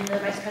 I'm the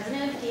Vice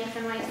President of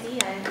DFNY. I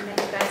met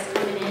you guys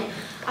coming in.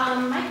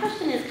 My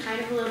question is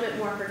kind of a little bit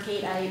more for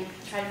Kate. I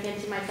try to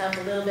fancy myself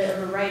a little bit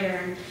of a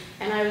writer,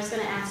 and I was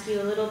going to ask you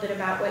a little bit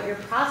about what your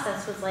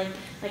process was like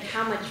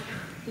how much,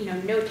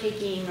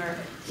 note-taking or,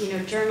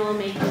 journal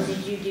making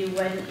did you do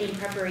when in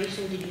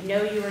preparation? Did you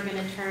know you were going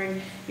to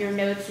turn your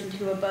notes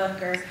into a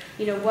book, or,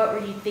 what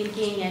were you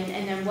thinking,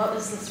 and then what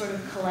was the sort of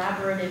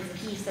collaborative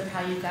piece of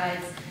how you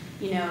guys,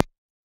 your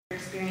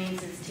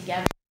experiences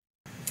together?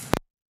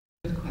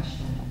 Good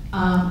question.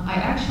 I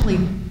actually,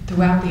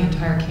 throughout the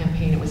entire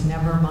campaign, it was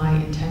never my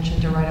intention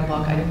to write a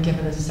book. I didn't give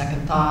it a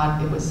second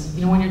thought. It was,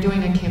 when you're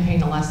doing a campaign,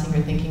 the last thing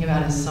you're thinking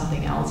about is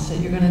something else that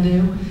you're going to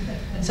do.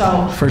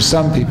 So for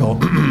some people,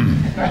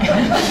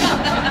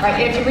 right?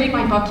 If you read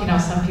my book,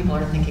 some people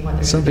are thinking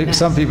what they're going to do next.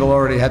 Some people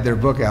already had their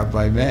book out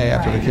by May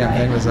after the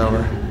campaign was over.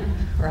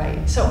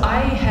 Right. So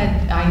I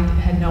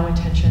had no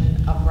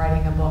intention of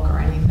writing a book or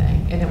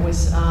anything, and it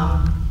was.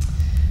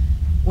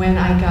 When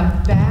I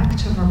got back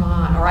to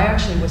Vermont, or I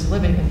actually was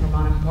living in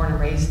Vermont, I'm born and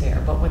raised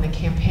there, but when the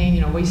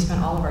campaign, we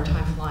spent all of our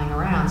time flying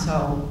around,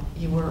 so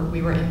we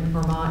were in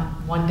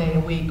Vermont 1 day a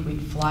week.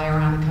 We'd fly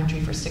around the country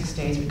for 6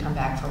 days, we'd come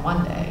back for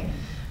 1 day.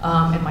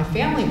 And my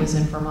family was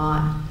in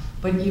Vermont,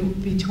 but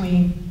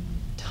between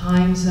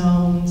time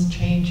zones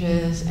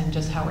changes and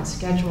just how it's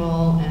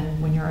scheduled,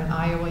 and when you're in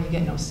Iowa, you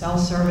get no cell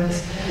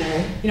service.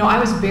 I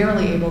was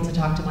barely able to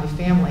talk to my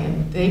family,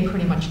 and they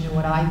pretty much knew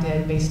what I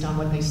did based on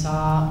what they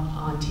saw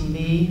on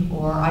TV,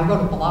 or I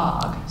wrote a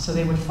blog, so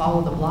they would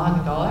follow the blog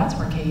and go, oh, that's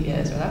where Kate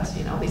is, or that's,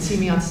 they see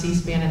me on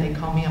C-SPAN and they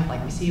call me up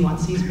like, we see you on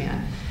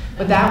C-SPAN.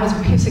 But that was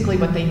basically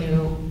what they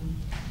knew,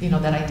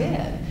 that I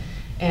did.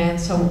 And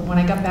so when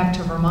I got back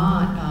to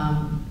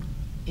Vermont,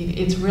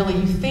 it's really,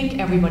 you think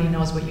everybody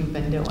knows what you've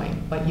been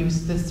doing, but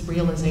this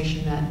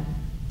realization that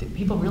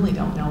people really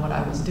don't know what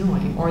I was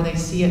doing, or they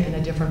see it in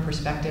a different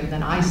perspective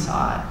than I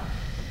saw it.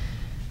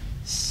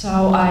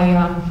 So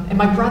and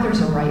my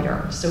brother's a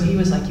writer, so he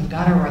was like, you've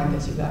got to write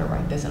this, you've got to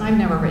write this. And I've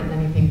never written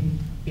anything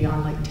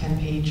beyond like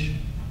 10-page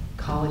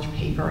college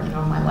paper, in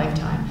my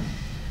lifetime.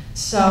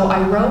 So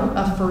I wrote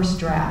a first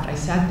draft. I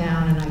sat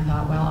down and I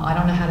thought, well, I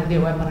don't know how to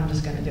do it, but I'm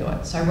just going to do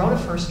it. So I wrote a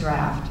first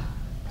draft.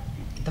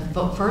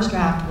 The first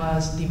draft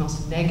was the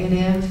most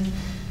negative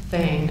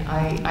thing.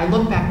 I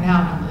look back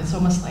now and it's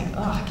almost like,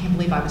 oh, I can't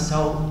believe I was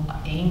so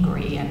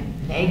angry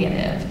and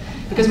negative.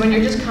 Because when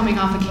you're just coming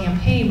off a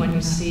campaign, when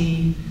you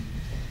see,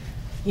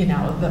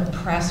 the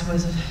press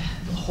was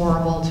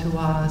horrible to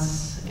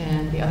us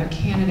and the other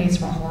candidates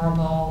were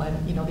horrible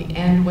and, the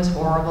end was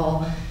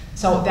horrible.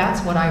 So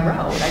that's what I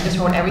wrote. I just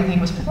wrote everything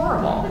was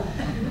horrible.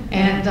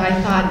 And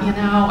I thought,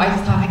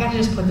 I got to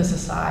just put this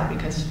aside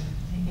because,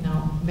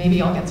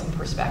 maybe I'll get some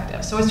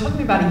perspective. So it took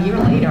me about a year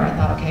later, I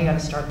thought, okay, I got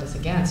to start this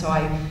again. So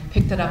I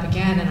picked it up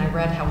again and I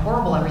read how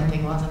horrible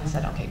everything was, and I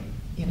said, okay,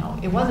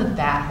 it wasn't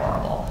that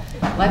horrible.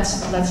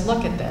 Let's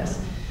look at this.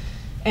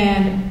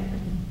 And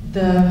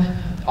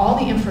all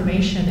the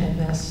information in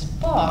this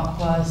book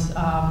was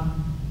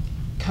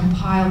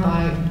compiled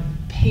by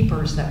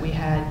papers that we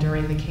had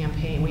during the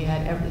campaign. We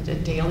had a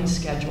daily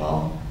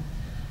schedule.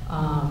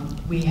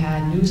 We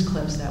had news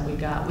clips that we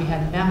got. We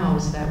had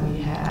memos that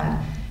we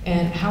had.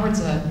 And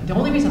the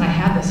only reason I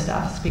had this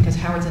stuff is because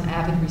Howard's an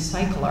avid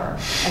recycler.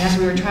 And as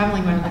we were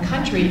traveling around the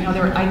country,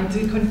 I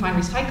couldn't find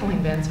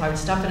recycling bins, so I would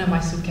stuff it in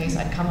my suitcase,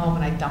 I'd come home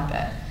and I'd dump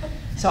it.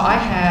 So I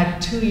had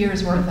 2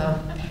 years worth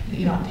of,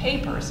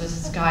 papers, this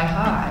is sky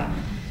high.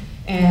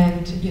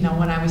 And,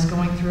 when I was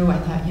going through, I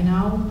thought,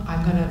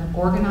 I'm gonna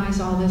organize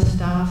all this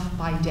stuff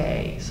by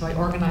day. So I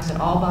organized it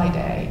all by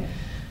day.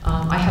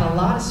 I had a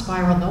lot of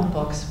spiral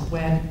notebooks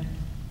when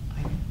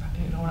I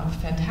don't want to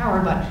offend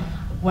Howard, but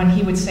when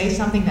he would say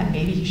something that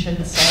maybe he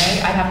shouldn't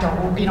say, I'd have to,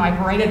 I'd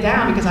write it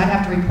down because I'd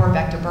have to report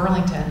back to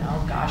Burlington.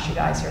 Oh gosh, you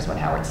guys, here's what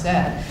Howard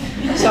said.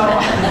 So,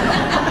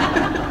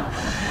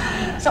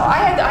 so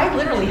I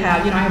literally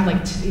had, I have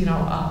like,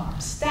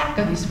 a stack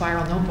of these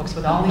spiral notebooks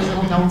with all these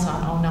little notes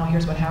on, oh no,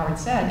 here's what Howard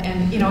said.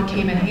 And, it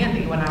came in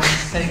handy when I was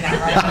sitting down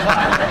writing the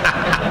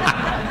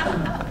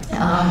book.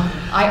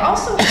 I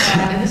also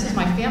had, and this is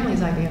my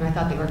family's idea, and I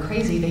thought they were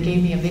crazy, they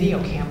gave me a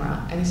video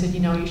camera, and they said,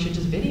 you should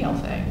just video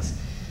things.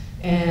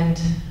 And,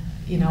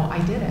 I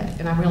did it,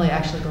 and I'm really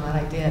actually glad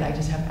I did. I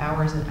just have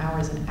hours and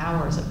hours and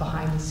hours of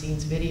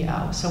behind-the-scenes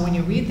video. So when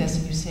you read this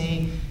and you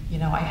say,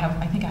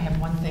 I think I have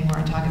one thing where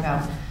I talk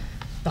about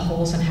the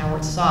holes in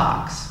Howard's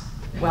socks.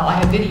 Well, I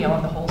have video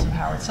of the holes in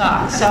Howard's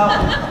socks. So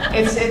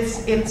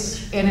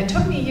and it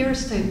took me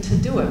years to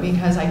do it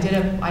because I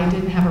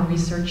didn't have a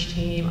research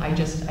team. I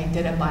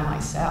did it by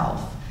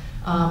myself.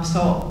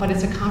 But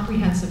it's a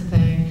comprehensive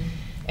thing,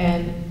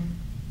 and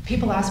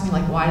people ask me,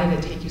 like, why did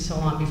it take you so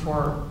long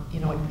before,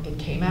 it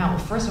came out?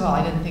 Well, first of all,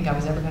 I didn't think I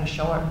was ever going to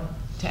show it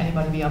to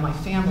anybody beyond my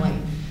family.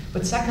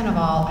 But second of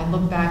all, I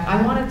look back,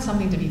 I wanted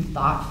something to be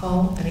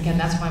thoughtful. And again,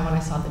 that's why when I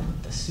saw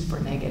the super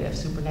negative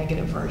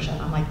version,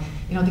 I'm like,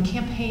 the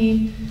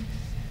campaign,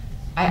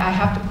 I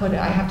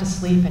have to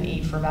sleep and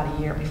eat for about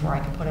a year before I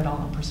could put it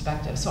all in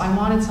perspective. So I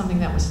wanted something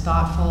that was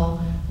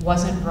thoughtful,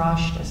 wasn't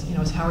rushed.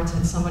 As Howard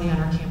said, somebody on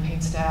our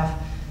campaign staff,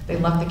 they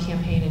left the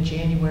campaign in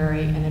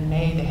January, and in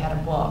May they had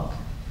a book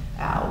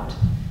out.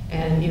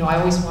 And I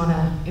always want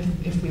to,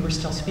 if we were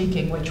still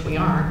speaking, which we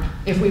aren't,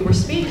 if we were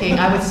speaking,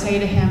 I would say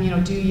to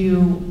him, do you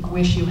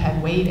wish you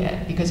had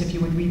waited? Because if you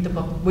would read the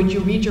book, would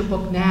you read your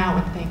book now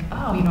and think,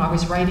 oh, I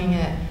was writing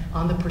it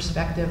on the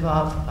perspective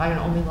of, I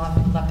only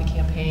left the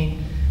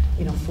campaign,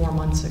 4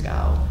 months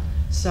ago.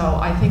 So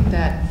I think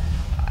that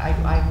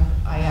I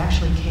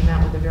actually came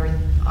out with a very,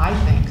 I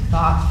think,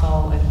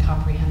 thoughtful and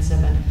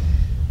comprehensive, and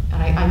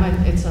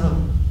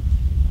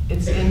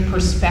it's in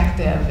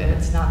perspective, and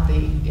it's not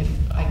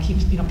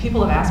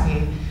people have asked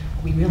me,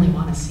 we really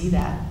want to see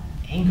that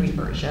angry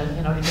version,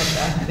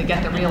 to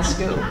get the real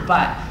scoop.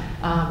 But,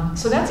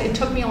 so it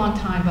took me a long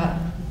time, but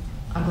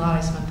I'm glad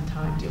I spent the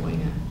time doing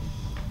it.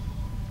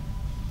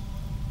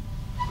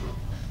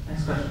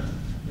 Next question.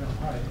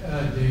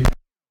 Hi, Dave.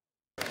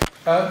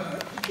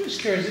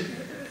 Just curious, a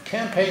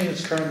campaign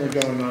that's currently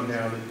going on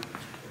now that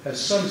has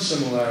some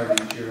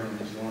similarity to your own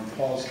as Ron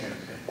Paul's campaign.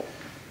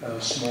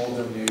 Small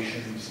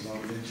donations, a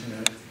lot of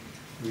internet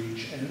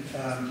reach.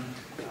 And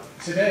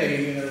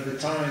today, the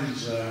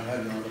Times had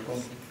an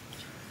article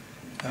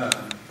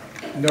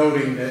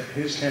noting that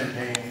his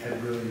campaign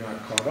had really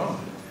not caught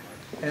on.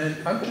 And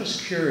I'm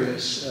just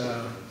curious,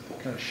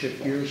 kind of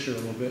shift gears here a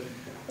little bit,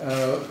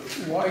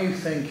 why you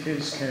think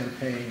his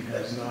campaign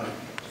has not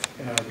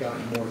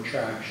gotten more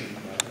traction?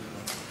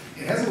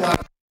 It has a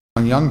lot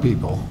among young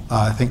people.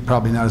 I think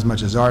probably not as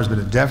much as ours, but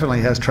it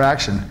definitely has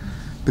traction.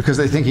 Because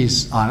they think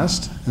he's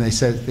honest, and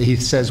he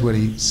says what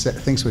he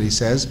thinks what he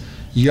says.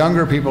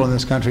 Younger people in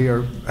this country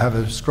have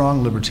a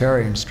strong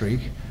libertarian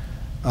streak.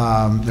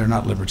 They're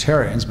not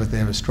libertarians, but they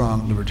have a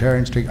strong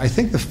libertarian streak. I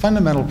think the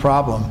fundamental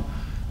problem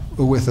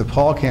with the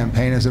Paul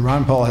campaign is that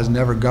Ron Paul has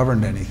never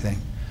governed anything,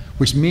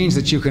 which means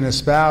that you can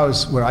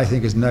espouse what I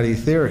think is nutty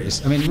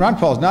theories. I mean,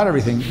 not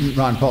everything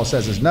Ron Paul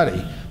says is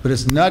nutty, but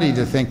it's nutty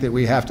to think that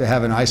we have to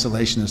have an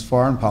isolationist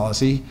foreign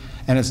policy,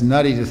 and it's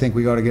nutty to think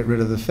we ought to get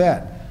rid of the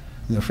Fed.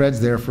 The Fed's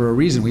there for a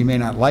reason. We may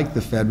not like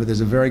the Fed, but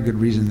there's a very good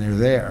reason they're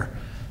there.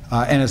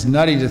 And it's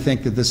nutty to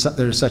think that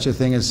there's such a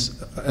thing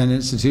as an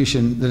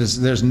institution,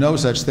 there's no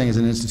such thing as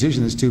an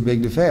institution that's too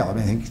big to fail. I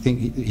mean, I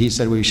think he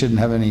said we shouldn't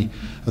have any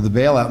of the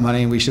bailout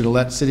money and we should have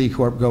let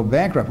Citicorp go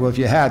bankrupt. Well, if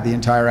you had, the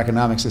entire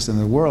economic system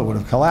of the world would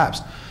have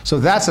collapsed. So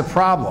that's a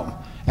problem.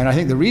 And I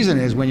think the reason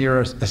is when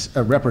you're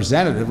a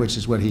representative, which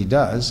is what he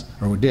does,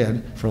 or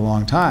did for a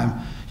long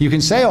time, you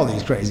can say all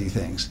these crazy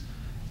things.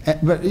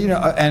 But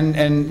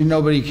and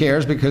nobody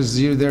cares because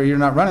you're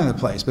not running the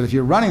place. But if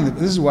you're running,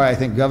 this is why I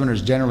think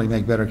governors generally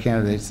make better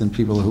candidates than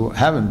people who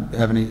haven't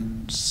have any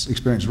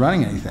experience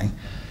running anything,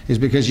 is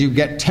because you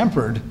get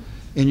tempered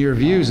in your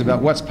views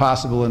about what's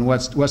possible and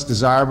what's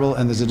desirable,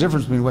 and there's a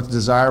difference between what's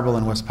desirable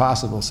and what's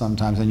possible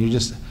sometimes, and you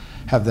just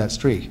have that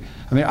streak.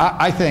 I mean,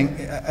 I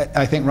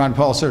think Ron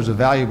Paul serves a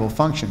valuable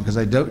function, because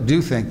I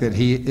do think that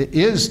he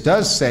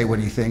does say what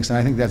he thinks, and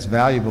I think that's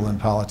valuable in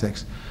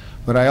politics.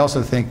 But I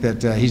also think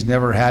that he's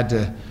never had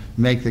to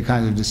make the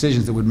kinds of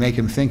decisions that would make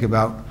him think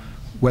about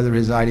whether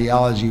his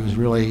ideology was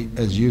really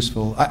as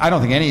useful. I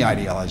don't think any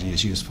ideology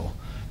is useful,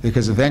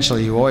 because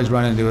eventually you always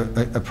run into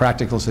a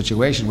practical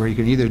situation where you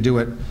can either do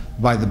it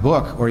by the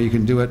book or you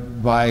can do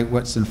it by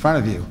what's in front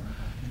of you.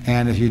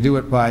 And if you do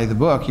it by the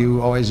book,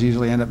 you always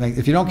usually end up making,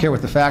 if you don't care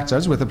what the facts are,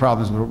 this is what the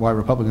problem is why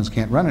Republicans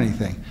can't run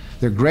anything.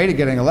 They're great at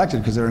getting elected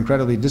because they're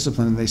incredibly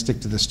disciplined and they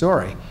stick to the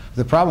story.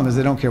 The problem is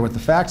they don't care what the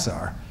facts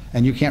are,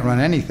 and you can't run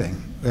anything.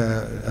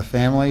 A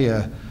family,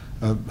 a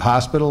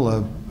hospital,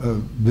 a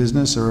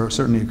business, or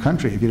certainly a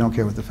country if you don't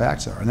care what the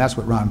facts are. And that's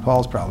what Ron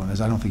Paul's problem is.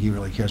 I don't think he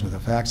really cares what the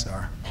facts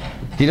are.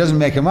 He doesn't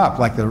make them up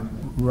like the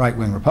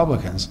right-wing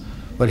Republicans,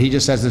 but he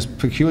just has this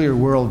peculiar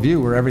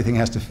worldview where everything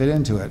has to fit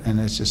into it, and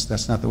it's just,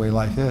 that's not the way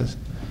life is.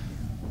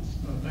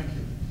 Oh, thank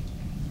you.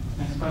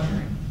 Next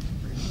question.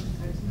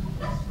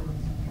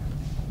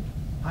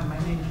 Hi, my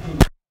name is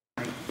Aide.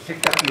 I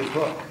picked up your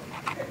book.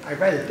 I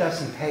read a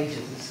dozen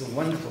pages. It's a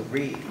wonderful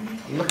read.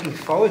 I'm looking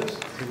forward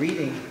to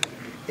reading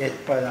it,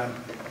 but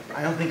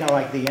I don't think I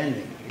like the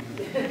ending.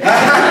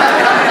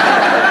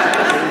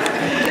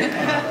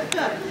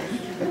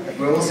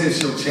 Well, we'll see if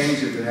she'll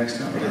change it the next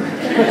time.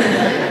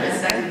 The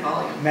second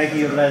volume. Maybe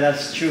you'll let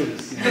us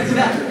choose.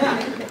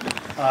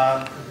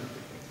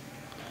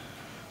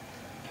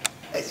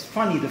 It's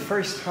funny, the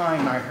first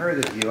time I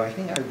heard of you, I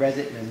think I read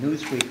it in a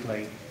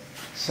Newsweekly,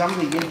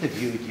 somebody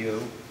interviewed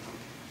you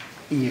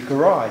in your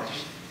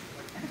garage.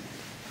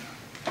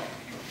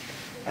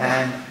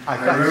 And I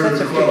got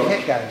such a big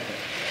kick out of it.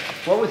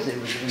 What was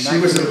it? She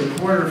was a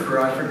reporter for,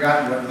 I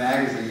forgot what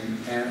magazine,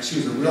 and she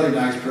was a really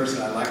nice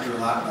person. I liked her a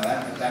lot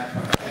at that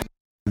point.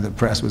 The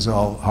press was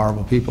all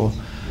horrible people,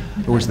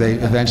 which they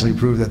eventually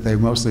proved that they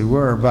mostly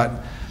were.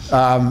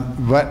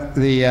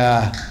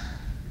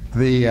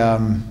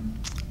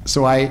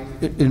 So I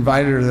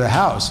invited her to the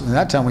house. And at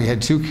that time we had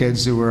 2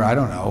 kids who were, I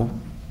don't know,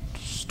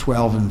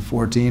 12 and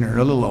 14, or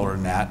a little older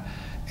than that.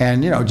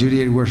 And, you know,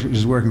 Judy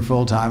was working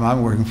full-time,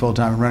 I'm working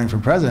full-time and running for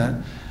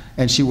president.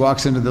 And she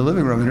walks into the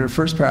living room, and her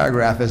first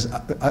paragraph is,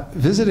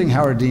 visiting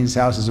Howard Dean's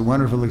house is a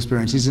wonderful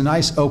experience. He's a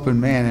nice, open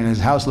man, and his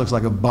house looks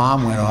like a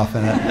bomb went off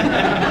in it.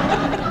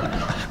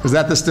 Was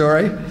that the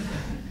story?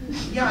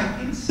 Yeah, I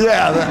think so.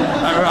 Yeah,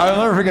 I'll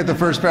never forget the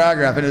first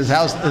paragraph. In his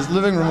house, his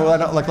living room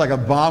looked like a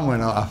bomb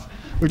went off,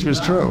 which was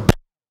true.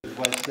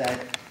 Was that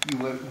you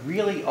were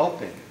really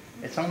open.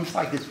 It's almost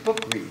like this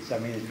book reads. I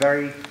mean, it's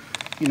very,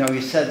 you know,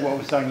 you said what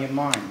was on your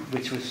mind,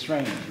 which was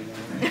strange. You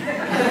know?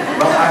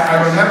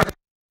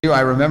 Well,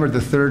 I remembered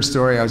the third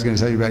story I was going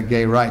to tell you about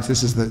gay rights.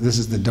 This is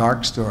the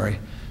dark story.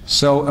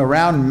 So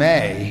around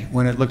May,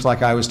 when it looked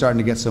like I was starting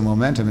to get some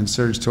momentum and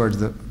surge towards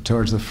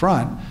the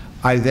front,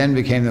 I then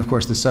became, of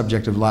course, the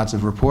subject of lots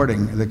of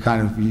reporting, the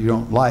kind of you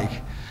don't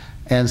like.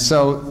 And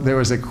so there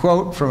was a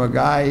quote from a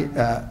guy,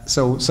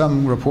 so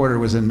some reporter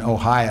was in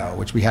Ohio,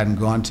 which we hadn't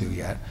gone to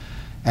yet,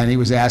 and he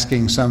was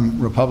asking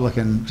some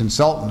Republican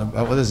consultant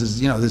about, well, this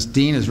is, you know, this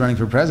dean is running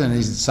for president,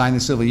 he's signed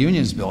the Civil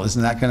Unions Bill,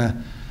 isn't that going to,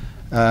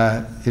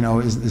 you know,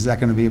 is that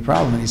going to be a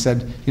problem? And he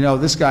said, you know,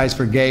 this guy's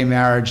for gay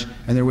marriage,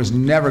 and there was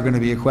never going to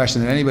be a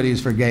question that anybody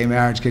who's for gay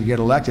marriage could get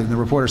elected. And the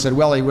reporter said,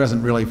 well, he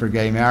wasn't really for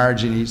gay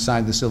marriage, and he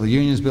signed the Civil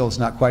Unions Bill. It's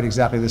not quite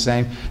exactly the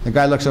same. The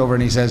guy looks over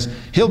and he says,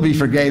 he'll be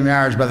for gay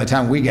marriage by the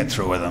time we get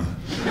through with him.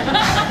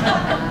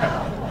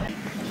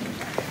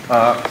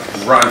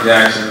 Ron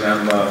Jackson.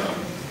 I'm a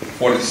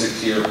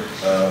 46-year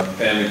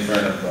family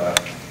friend of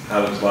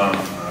Howard's mom.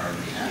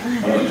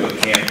 I went to a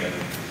camp and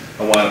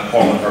I wound up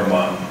calling her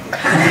mom. So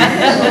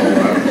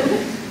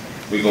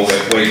we go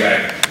way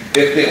back.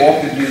 If they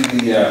offered you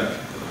the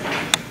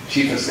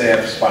chief of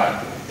staff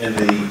spot in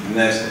the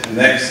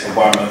next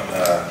Obama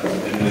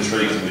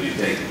administration, would you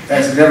take it?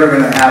 That's never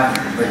going to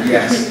happen, but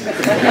yes.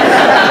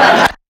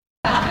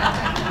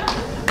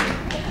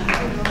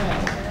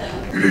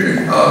 Good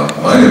evening.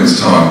 My name is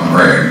Tom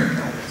Crane.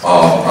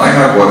 I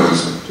have what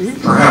is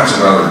perhaps a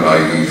rather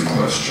naive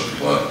question,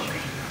 but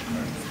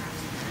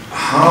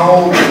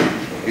how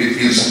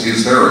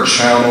is there a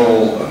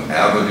channel, an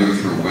avenue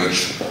through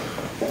which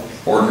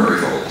ordinary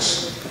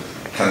folks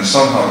can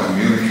somehow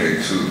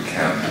communicate to the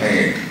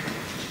campaign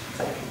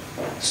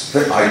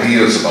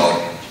ideas about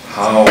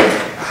how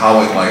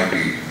it might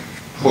be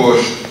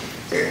pushed?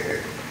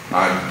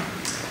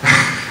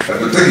 I've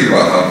been thinking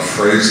about how to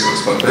phrase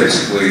this, but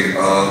basically,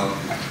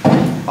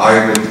 I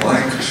would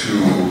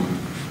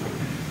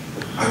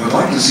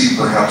like to see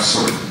perhaps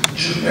sort of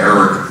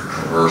generic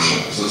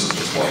commercials. This is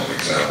just one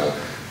example.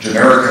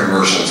 Generic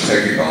commercials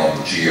taking on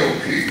the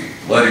GOP,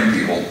 letting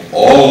people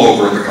all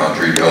over the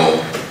country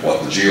know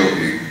what the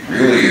GOP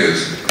really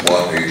is,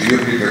 what a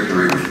GOP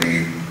victory would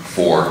mean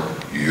for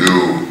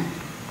you.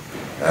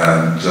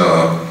 And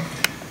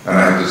I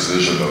have this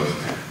vision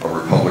of a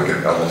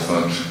Republican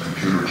elephant,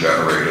 computer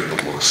generated,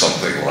 that looks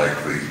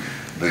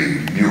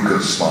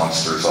mucus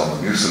monsters on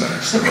the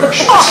Mucinex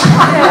commercials.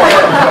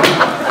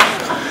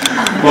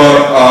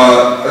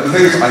 But the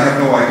thing is, I have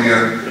no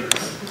idea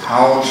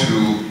how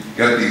to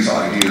get these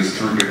ideas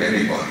through to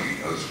anybody.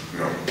 As, you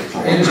know,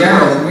 in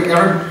general,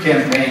 our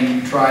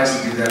campaign tries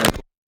to do that.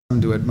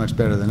 Do it much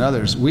better than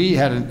others. We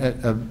had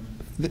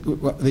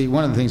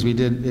one of the things we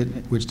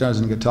did, which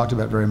doesn't get talked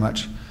about very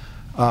much,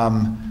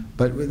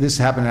 but this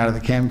happened out of the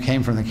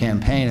came from the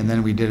campaign, and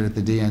then we did it at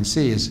the DNC.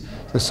 Is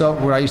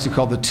what I used to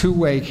call the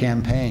two-way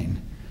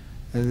campaign.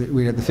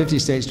 We had the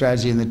 50-state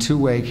strategy and the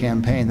two-way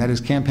campaign. That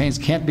is, campaigns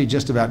can't be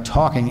just about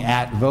talking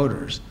at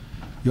voters.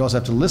 You also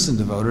have to listen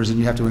to voters, and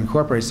you have to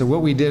incorporate. So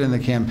what we did in the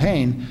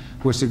campaign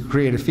was to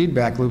create a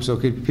feedback loop so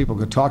people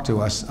could talk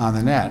to us on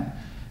the net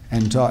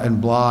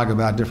and blog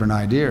about different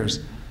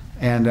ideas.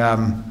 And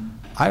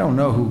I don't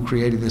know who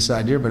created this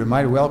idea, but it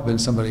might have well been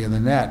somebody in the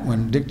net.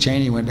 When Dick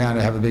Cheney went down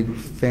to have a big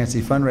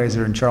fancy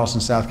fundraiser in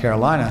Charleston, South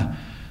Carolina,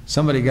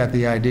 somebody got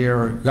the idea,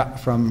 or got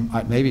from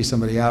maybe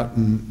somebody out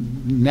in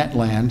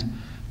Netland,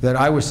 that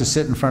I was to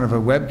sit in front of a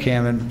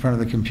webcam in front of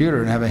the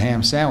computer and have a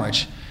ham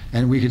sandwich,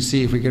 and we could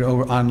see if we could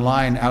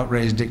online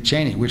outraise Dick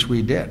Cheney, which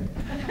we did.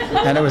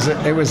 And it was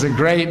a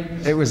great,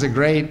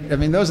 I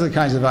mean, those are the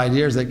kinds of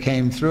ideas that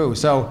came through.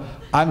 So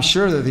I'm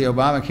sure that the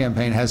Obama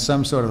campaign has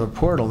some sort of a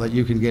portal that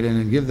you can get in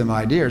and give them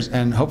ideas,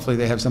 and hopefully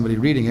they have somebody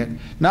reading it.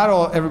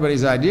 Not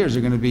everybody's ideas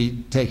are going to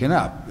be taken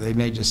up. They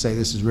may just say,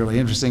 this is really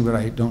interesting, but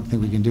I don't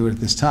think we can do it at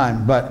this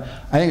time. But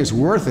I think it's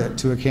worth it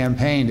to a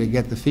campaign to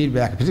get the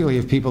feedback, particularly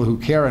if people who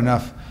care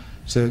enough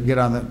to get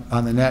on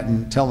the net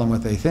and tell them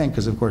what they think,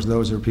 because of course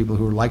those are people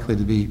who are likely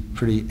to be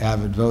pretty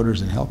avid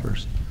voters and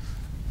helpers.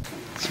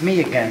 It's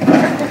me again.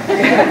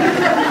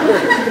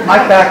 My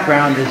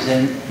background is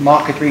in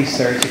market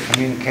research and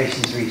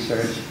communications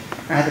research.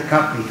 I had a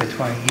company for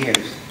 20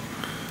 years.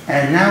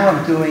 And now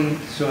I'm doing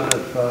sort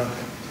of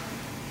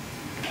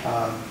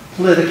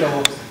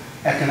political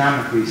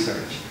economic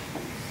research.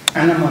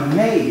 And I'm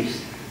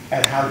amazed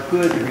at how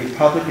good the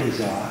Republicans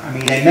are. I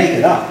mean, they make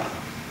it up,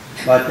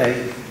 but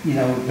they,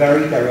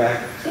 very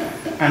direct.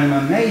 And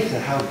I'm amazed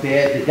at how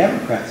bad the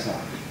Democrats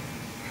are.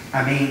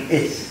 I mean,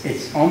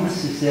 it's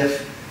almost as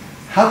if,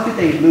 how could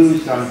they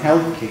lose on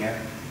health care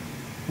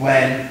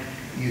when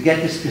you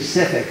get the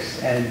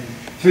specifics and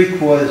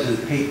 3/4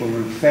 of the people are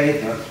in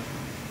favor,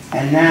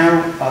 and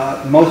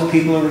now most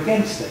people are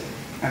against it?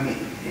 I mean,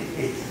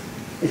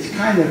 it's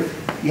kind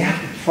of, you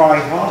have to try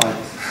hard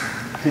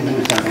to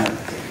lose on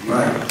health care.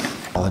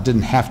 Right. Well, it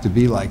didn't have to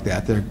be like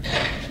that.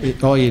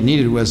 All you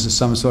needed was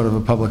some sort of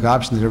a public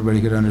option that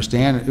everybody could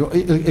understand.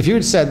 If you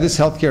had said this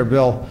health care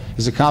bill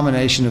is a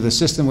combination of the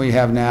system we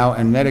have now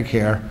and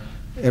Medicare,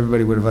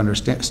 everybody would have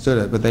understood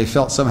it, but they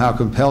felt somehow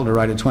compelled to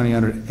write a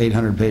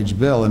 800-page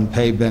bill and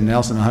pay Ben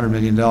Nelson $100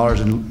 million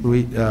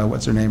and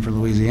what's her name from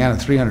Louisiana,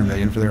 $300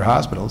 million for their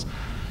hospitals,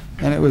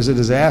 and it was a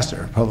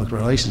disaster, public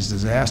relations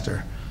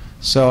disaster.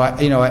 So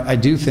I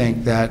do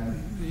think that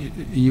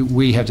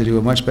we have to do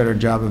a much better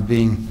job of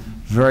being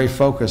very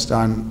focused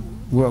on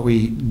what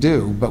we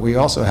do, but we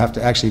also have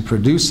to actually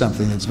produce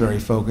something that's very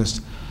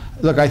focused.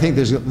 Look, I think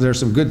there's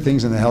some good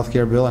things in the health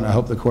care bill, and I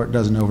hope the court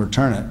doesn't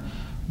overturn it.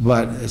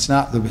 But it's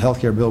not the health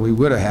care bill we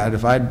would have had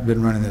if I'd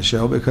been running the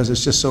show, because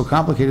it's just so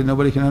complicated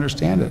nobody can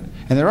understand it.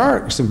 And there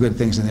are some good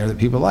things in there that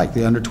people like.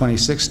 The under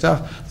 26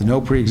 stuff, the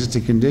no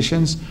pre-existing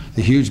conditions,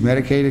 the huge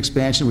Medicaid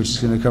expansion, which is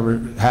going to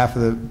cover half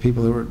of the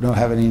people who don't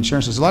have any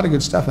insurance. There's a lot of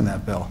good stuff in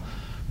that bill.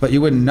 But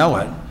you wouldn't know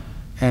it,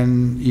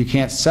 and you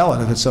can't sell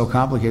it if it's so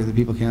complicated that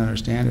people can't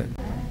understand it.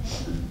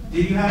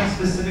 Did you have a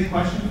specific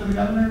question for the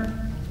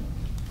governor?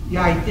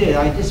 Yeah, I did.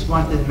 I just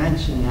wanted to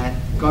mention that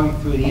going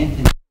through the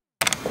internet,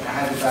 I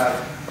had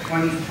about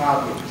 20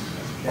 problems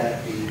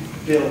that the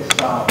bill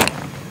solved,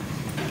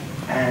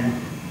 and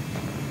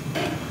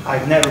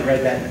I've never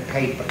read that in the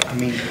paper. I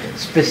mean,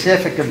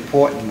 specific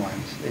important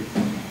ones.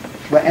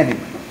 Well, anyway.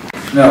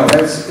 No,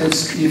 it's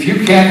if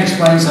you can't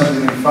explain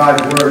something in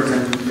 5 words,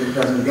 then it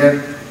doesn't get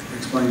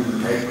explained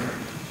in the paper.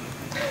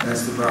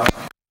 That's the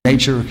problem.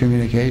 Nature of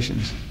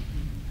communications.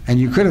 And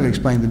you could have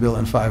explained the bill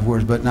in 5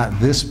 words, but not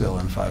this bill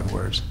in 5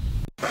 words.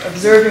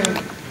 Observing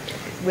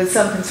with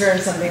some concern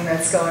something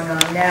that's going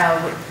on now,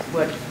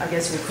 what I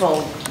guess we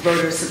call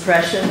voter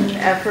suppression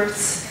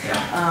efforts,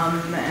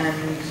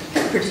 and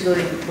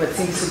particularly what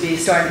seems to be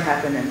starting to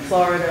happen in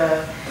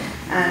Florida.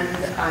 And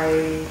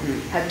I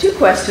have 2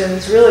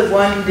 questions. Really,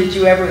 one, did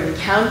you ever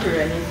encounter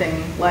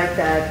anything like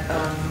that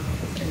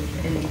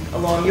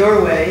along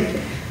your way,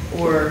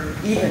 or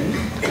even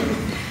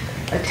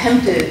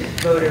attempted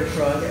voter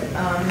fraud?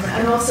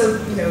 And also,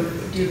 do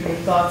you have any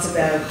thoughts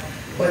about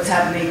what's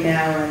happening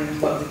now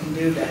and what we can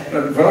do about it?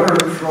 But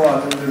voter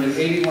fraud, there were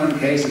 81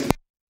 cases.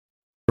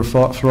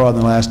 Fraud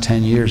in the last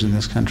 10 years in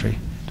this country.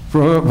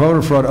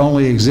 Voter fraud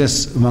only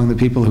exists among the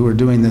people who are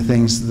doing the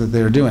things that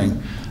they're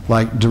doing,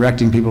 like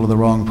directing people to the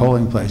wrong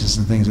polling places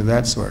and things of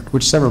that sort,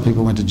 which several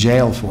people went to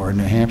jail for in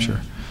New Hampshire.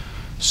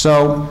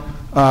 So,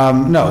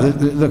 no,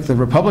 look, the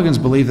Republicans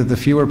believe that the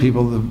fewer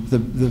people that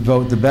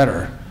vote, the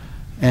better.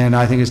 And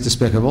I think it's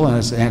despicable, and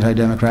it's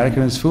anti-democratic,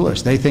 and it's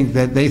foolish. They think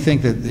that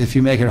if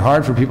you make it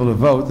hard for people to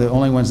vote, the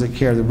only ones that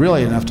care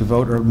really enough to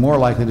vote are more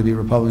likely to be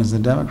Republicans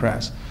than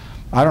Democrats.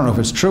 I don't know if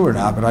it's true or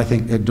not, but I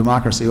think a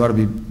democracy ought to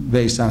be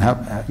based on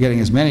getting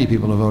as many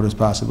people to vote as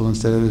possible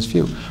instead of as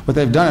few. What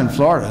they've done in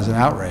Florida is an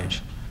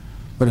outrage,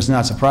 but it's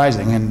not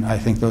surprising, and I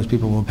think those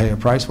people will pay a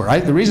price for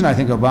it. The reason I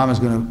think Obama's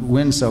going to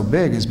win so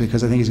big is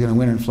because I think he's going to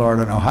win in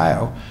Florida and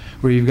Ohio,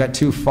 where you've got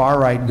two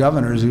far-right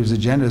governors whose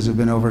agendas have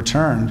been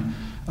overturned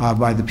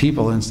by the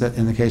people in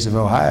the case of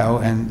Ohio,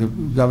 and the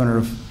governor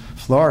of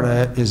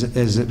Florida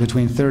is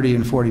between 30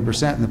 and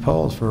 40% in the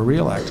polls for a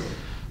re-elect.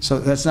 So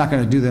that's not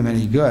going to do them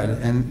any good.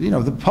 And you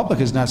know, the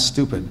public is not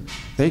stupid.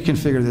 They can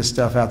figure this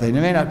stuff out. They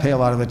may not pay a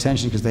lot of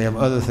attention because they have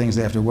other things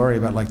they have to worry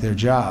about, like their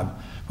job,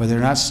 but they're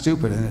not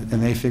stupid, and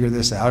they figure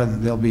this out,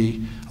 and there'll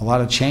be a lot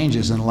of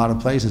changes in a lot of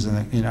places in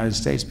the United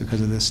States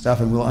because of this stuff,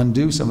 and we'll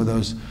undo some of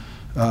those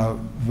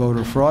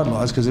voter fraud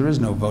laws, because there is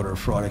no voter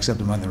fraud except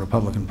among the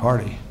Republican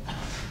Party.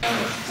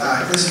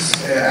 This is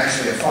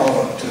actually a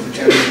follow-up to the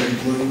gentleman in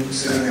blue.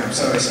 Susan, I'm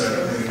sorry, sir, I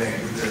don't know your name.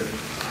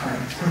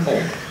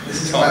 This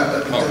is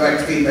about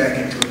direct feedback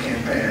into a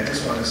campaign. I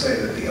just want to say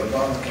that the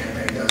Obama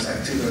campaign does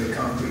have two very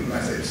concrete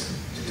methods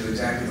to do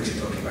exactly what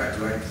you're talking about: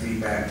 direct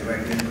feedback,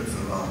 direct input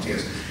from the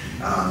volunteers.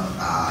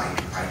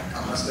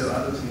 Unless there are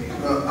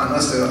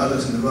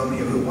others in the room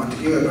here who want to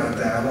hear about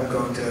that, I won't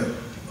go into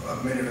a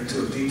minute or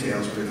two of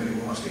details, but if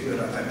anyone wants to hear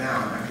about that now,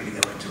 I'm happy to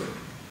go into it.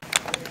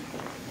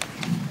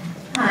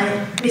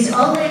 Hi. With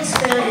all the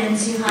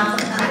experience you have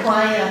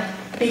acquired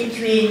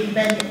between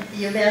when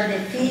you were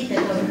defeated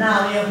and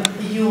now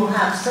you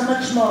have so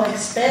much more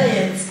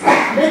experience,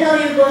 when are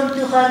you going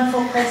to run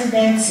for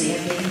presidency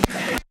again?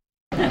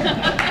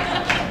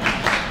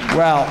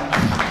 Well,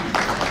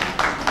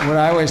 what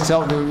I always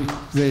tell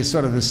the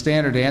sort of the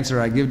standard answer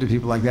I give to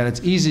people like that,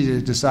 it's easy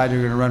to decide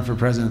you're going to run for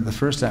president the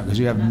first time because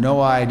you have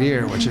no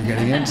idea what you're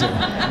getting into.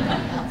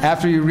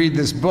 After you read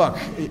this book,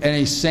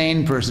 any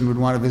sane person would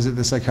want to visit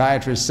the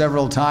psychiatrist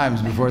several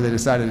times before they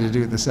decided to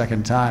do it the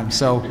second time.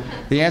 So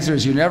the answer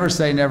is you never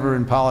say never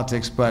in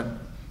politics, but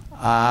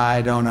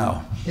I don't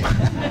know. But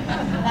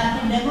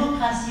in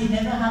democracy, you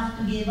never have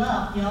to give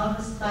up. You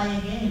always try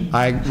again.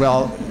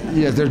 Well,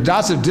 yeah, there are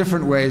lots of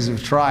different ways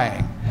of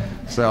trying.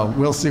 So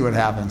we'll see what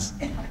happens.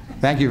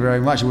 Thank you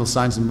very much. We'll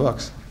sign some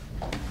books.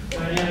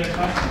 Any other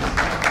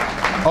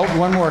questions? Oh,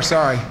 one more,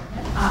 sorry.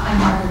 I'm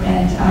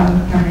Margaret,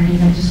 Governor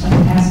Eve. I just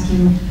wanted to ask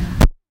you,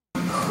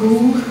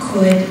 who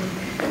could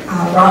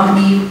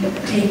Romney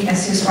take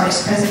as his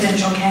vice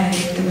presidential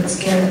candidate that would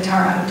scare the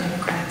tar out of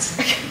Democrats?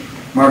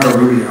 Marco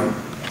Rubio.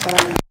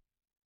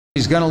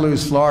 He's going to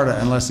lose Florida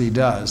unless he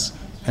does,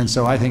 and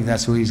so I think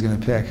that's who he's going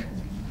to pick.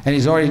 And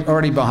he's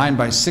already behind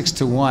by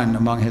 6-1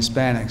 among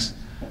Hispanics.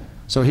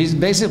 So he's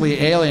basically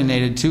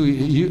alienated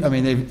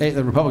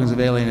the Republicans have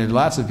alienated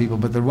lots of people,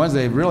 but the ones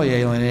they've really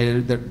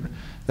alienated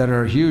that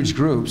are huge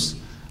groups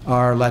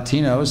are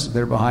Latinos.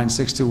 They're behind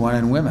 6-1,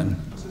 and women.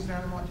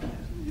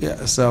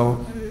 Yeah,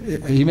 so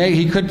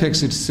he could pick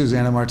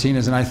Susana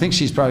Martinez, and I think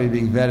she's probably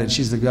being vetted.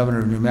 She's the governor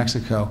of New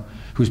Mexico,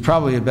 who's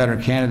probably a better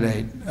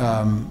candidate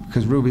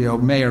because Rubio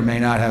may or may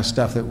not have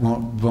stuff that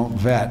won't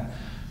vet.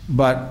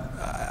 But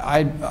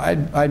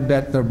I'd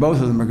bet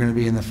both of them are going to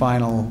be in the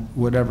final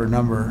whatever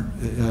number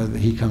that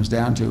he comes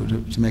down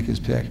to make his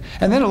pick.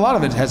 And then a lot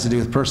of it has to do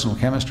with personal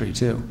chemistry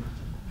too,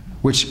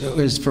 which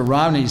is for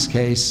Romney's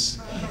case,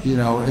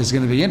 is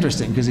going to be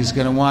interesting because he's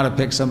going to want to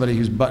pick somebody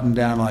who's buttoned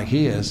down like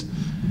he is,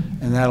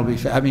 and that'll be.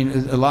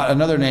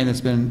 Another name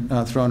that's been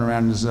thrown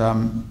around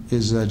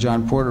is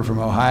John Porter from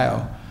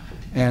Ohio,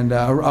 and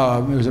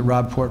was it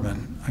Rob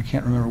Portman? I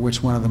can't remember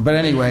which one of them, but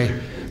anyway.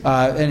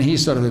 And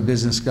he's sort of a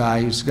business guy.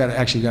 He's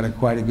actually got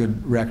quite a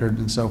good record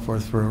and so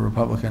forth for a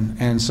Republican.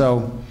 And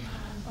so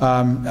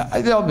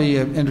there'll be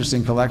an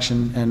interesting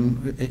collection.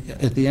 And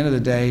at the end of the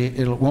day,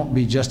 it won't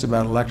be just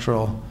about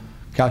electoral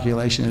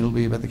calculation. It'll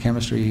be about the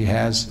chemistry he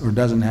has or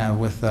doesn't have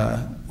with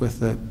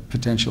the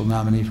potential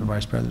nominee for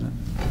vice president.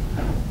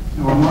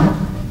 One more?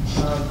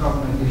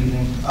 Governor, good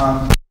evening.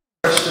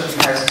 The question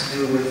has to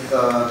do with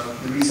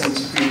the recent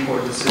Supreme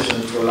Court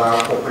decision to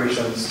allow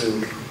corporations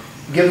to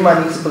give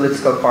money to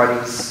political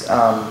parties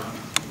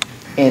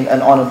in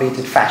an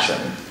unabated fashion.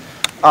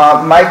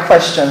 My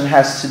question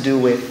has to do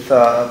with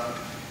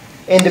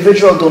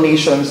individual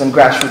donations and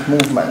grassroots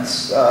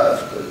movements.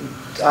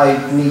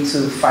 I need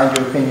to find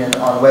your opinion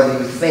on whether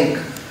you think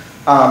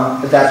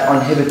that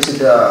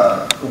uninhibited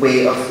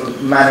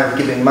manner of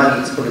giving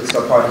money to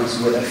political parties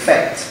would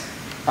affect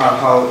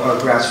how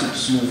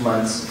grassroots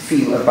movements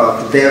feel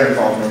about their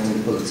involvement in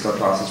the political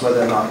process,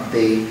 whether or not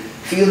they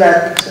feel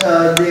that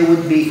they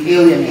would be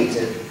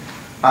alienated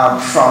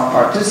from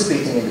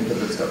participating in the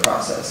political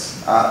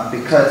process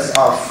because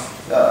of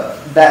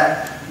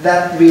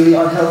that really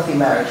unhealthy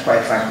marriage,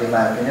 quite frankly, in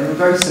my opinion. I'm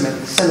very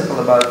cynical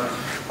about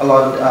a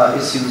lot of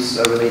issues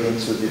relating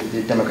to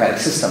the democratic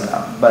system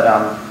now. But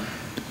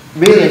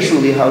really and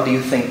truly, how do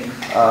you think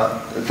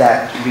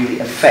that really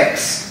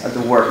affects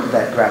the work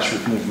that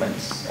grassroots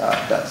movements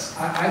does?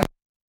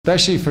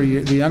 Especially for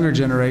the younger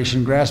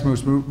generation,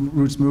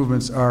 grassroots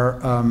movements are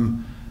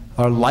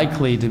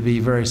likely to be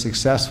very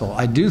successful.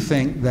 I do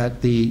think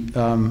that the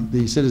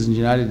Citizens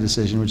United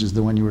decision, which is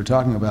the one you were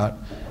talking about,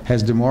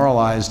 has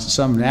demoralized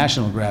some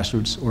national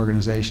grassroots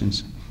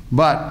organizations.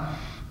 But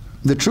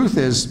the truth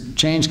is,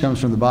 change comes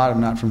from the bottom,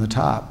 not from the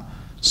top.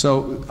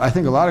 So I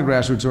think a lot of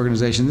grassroots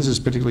organizations, this is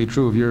particularly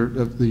true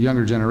of the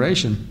younger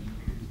generation,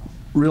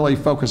 really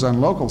focus on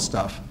local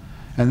stuff.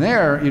 And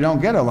there, you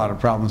don't get a lot of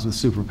problems with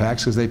super PACs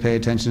because they pay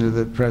attention to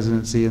the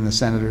presidency and the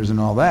senators and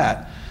all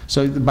that.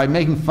 So by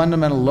making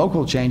fundamental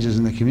local changes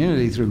in the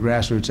community through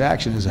grassroots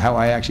action is how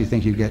I actually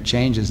think you get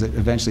changes that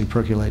eventually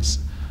percolates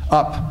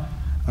up.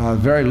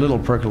 Very little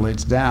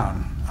percolates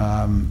down.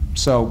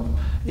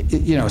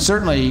 You know,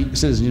 certainly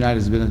Citizens United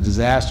has been a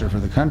disaster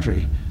for the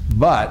country,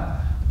 but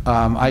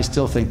I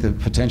still think the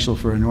potential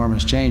for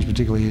enormous change,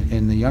 particularly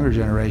in the younger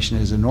generation,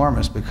 is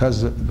enormous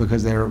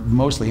because they're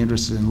mostly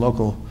interested in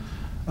local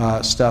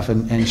stuff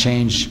and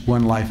change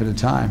one life at a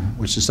time,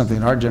 which is something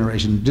that our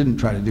generation didn't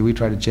try to do. We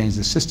tried to change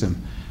the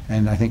system.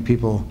 And I think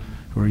people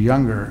who are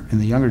younger, in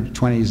the younger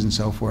 20s and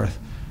so forth,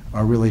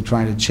 are really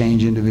trying to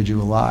change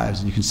individual lives.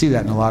 And you can see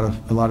that in a lot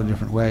of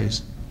different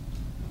ways.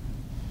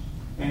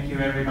 Thank you,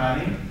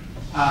 everybody.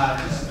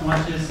 Just I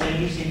want you to say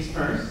who speaks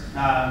first.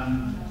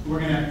 We're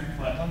going to,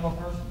 what? One more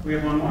person? We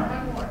have one more?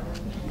 One more.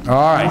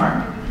 All right.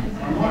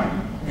 One more.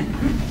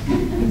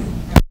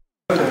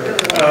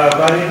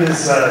 My name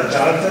is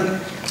Jonathan.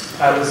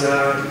 I was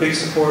a big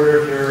supporter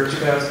of your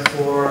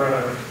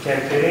 2004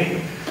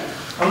 campaign.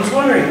 I was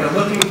wondering,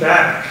 looking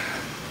back,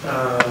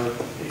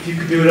 if you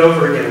could do it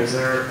over again, is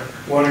there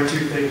one or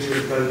two things you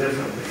would have done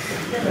differently?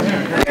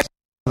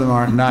 Some of them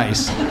aren't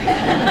nice.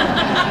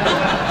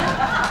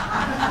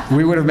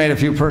 We would have made a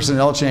few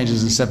personnel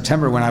changes in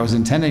September when I was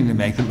intending to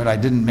make them, but I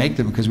didn't make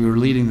them because we were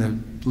leading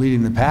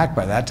the pack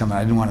by that time.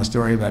 I didn't want a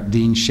story about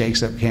Dean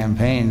shakes up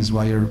campaigns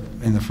while you're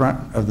in the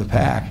front of the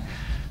pack.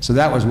 So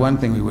that was one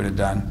thing we would have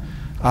done.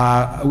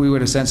 We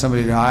would have sent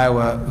somebody to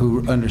Iowa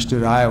who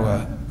understood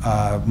Iowa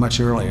much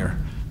earlier,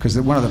 because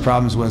one of the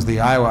problems was the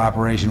Iowa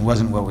operation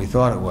wasn't what we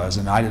thought it was,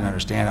 and I didn't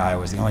understand Iowa.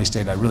 It was the only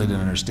state I really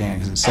didn't understand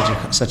because it's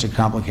such a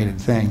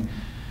complicated thing.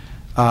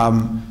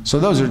 So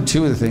those are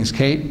two of the things.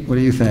 Kate, what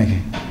do you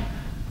think?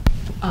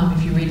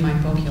 If you read my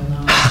book, you'll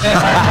know.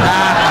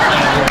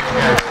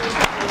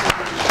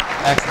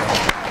 Excellent.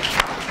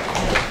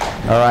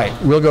 All right,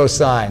 we'll go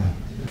sign.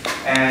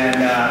 And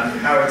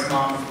Howard's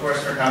mom, of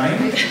course, for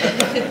coming.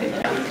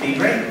 That would be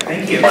great.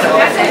 Thank you. I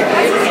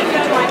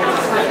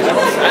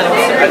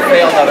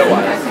failed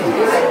otherwise.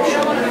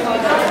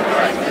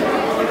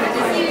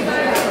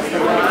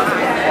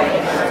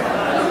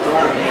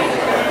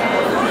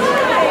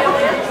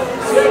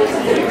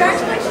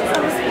 Congratulations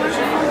on this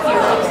wonderful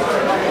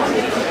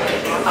hero.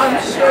 I'm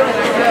sure that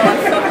I will. I'm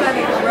so glad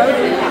that you wrote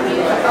it.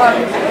 I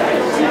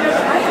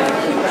have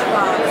a huge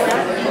box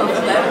of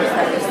letters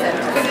that you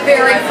sent. It's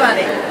very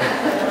funny.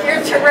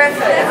 You're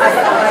terrific.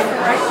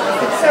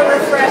 It's so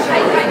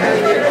refreshing to hear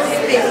you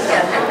speak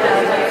again.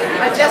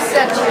 I just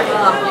said to your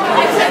mom,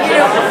 you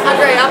know,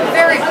 Andre, I'm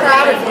very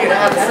proud of you to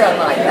have a son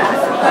like that.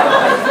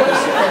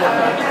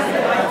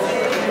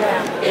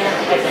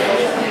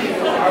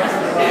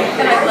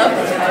 And I love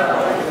the title.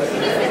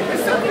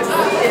 It's so good to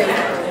see you.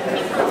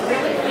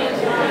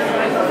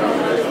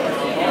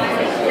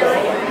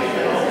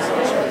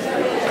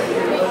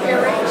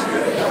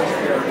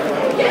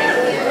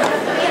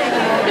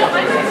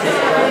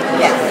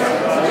 Yes.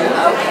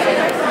 Okay.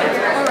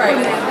 All right.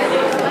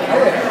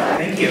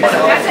 Thank you.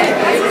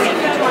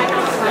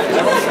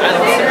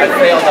 I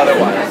failed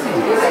otherwise.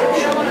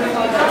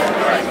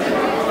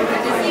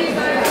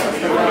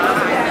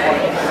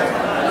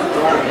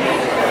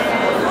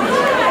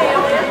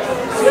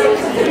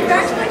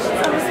 Congratulations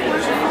on this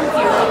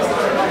wonderful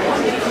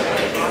hero.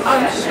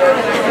 I'm sure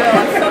that I will.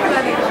 I'm so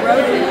glad that you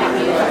wrote it. I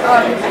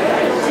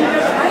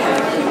have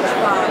a huge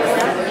box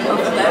of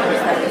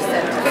letters that you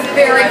sent. It's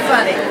very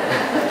funny.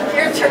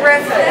 You're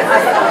terrific.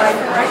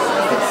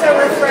 It's so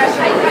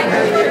refreshing to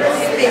hear you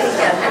speak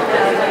again.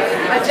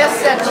 I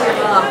just said to your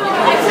mom,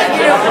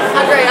 you know,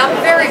 Andre, I'm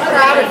very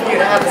proud of you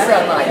to have a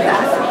son like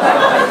that.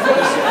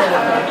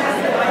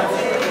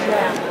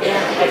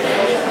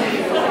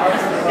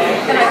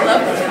 And I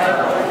love the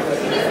title.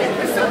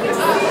 It's so good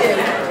to see you.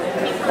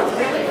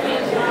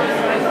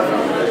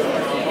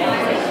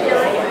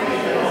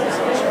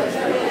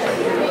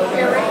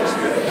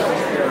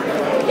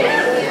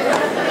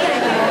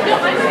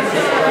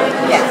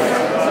 Yes.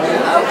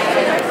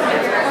 Okay.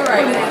 All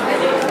right.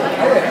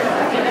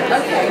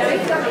 Okay.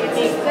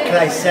 Can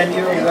I send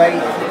you away to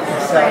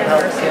South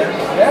Healthcare?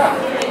 Yeah.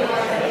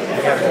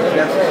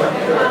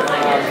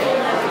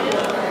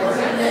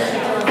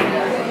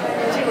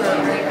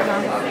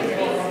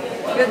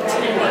 Good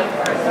teamwork.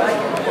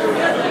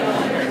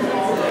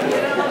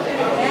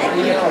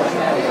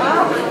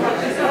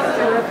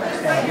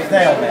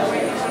 Snail mail.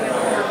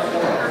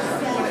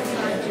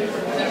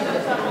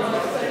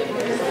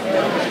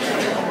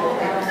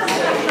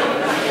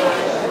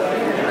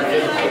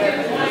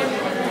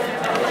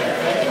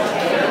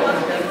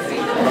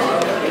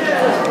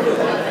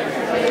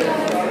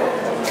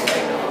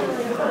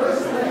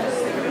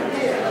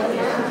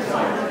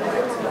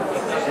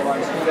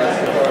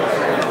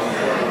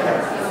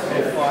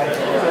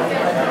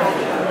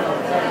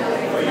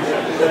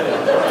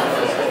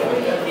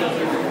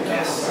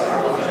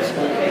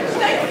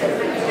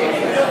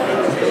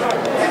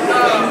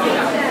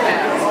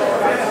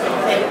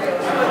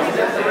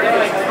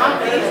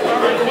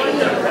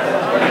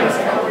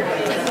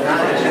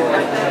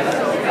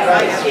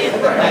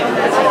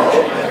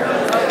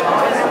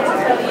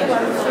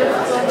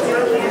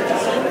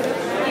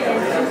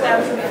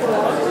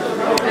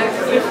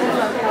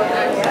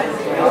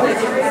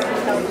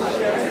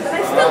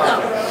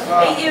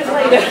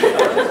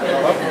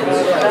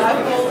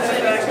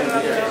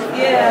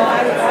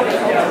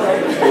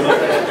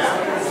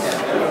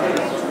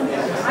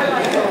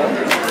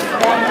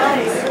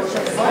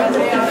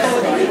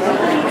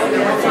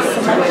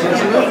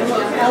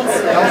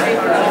 elsewhere.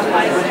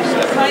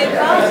 So I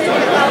involved in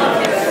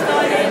developing,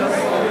 started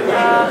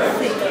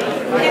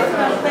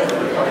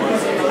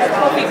a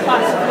coffee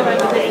pot for a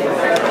day.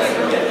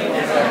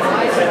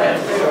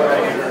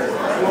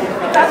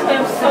 That's why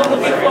I'm so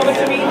looking forward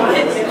to reading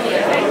it.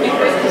 Thank you.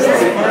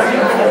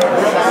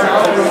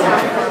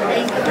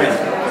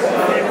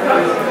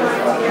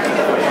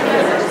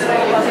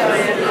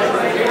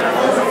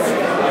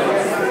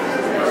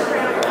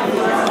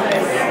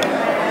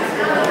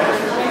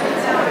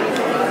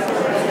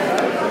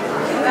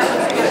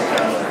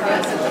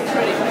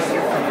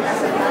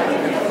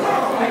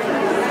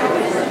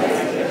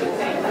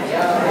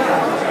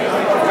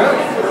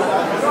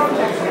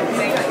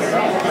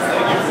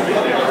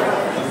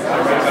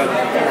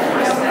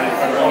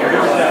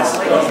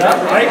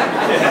 Right?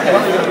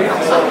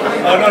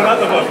 Oh, no, not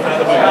the book, not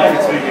the book. I'm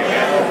speaking.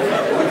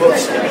 We both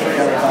speak 3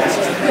 other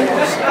classes.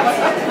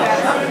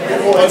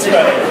 Well, that's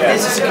better, yeah.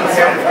 This is a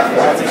comparative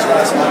politics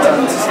class, and I'm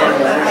telling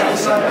sustainable energy.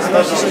 So,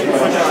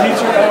 with the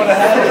teacher I would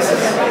have had, this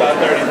is about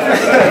 30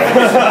 minutes.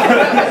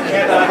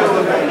 Cannot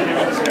even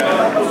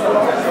describe.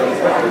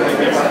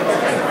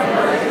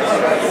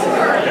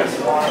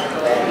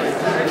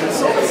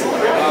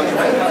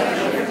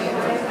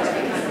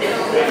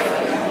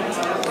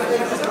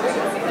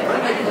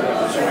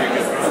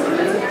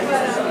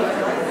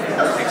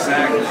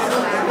 Exactly.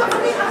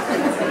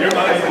 You're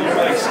my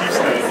excuse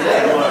now.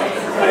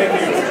 Thank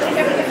you.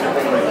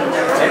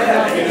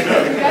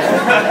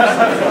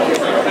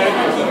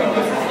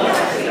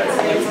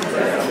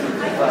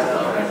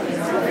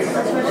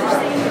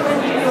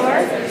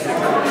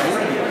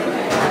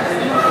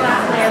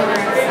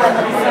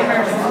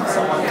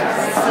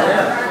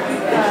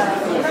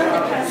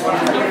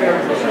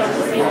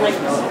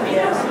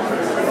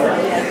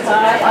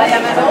 I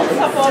am an old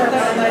supporter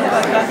and I have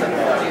a cousin.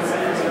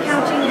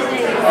 Counting the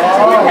days.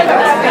 Oh,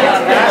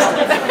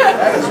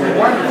 that is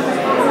wonderful.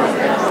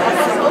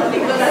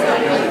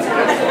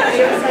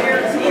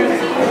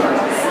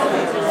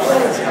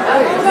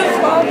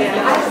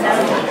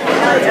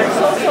 I'm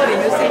so sorry,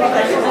 you seem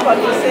like you want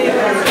to say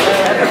that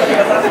everybody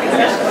was asking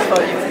questions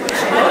for you.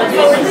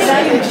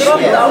 You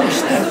dropped out.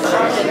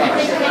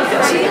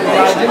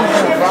 Well, I didn't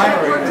have a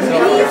primary.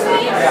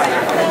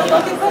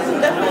 But it wasn't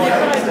definitely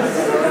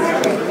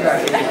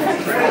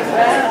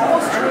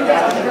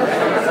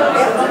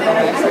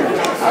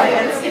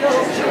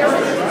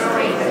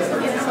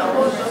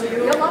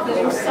you'll have to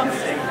do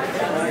something.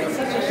 It's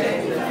such a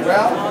shame.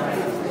 Well,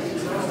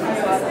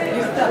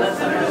 you tell us.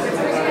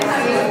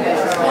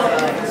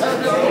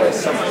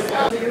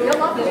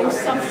 You'll have to do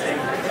something.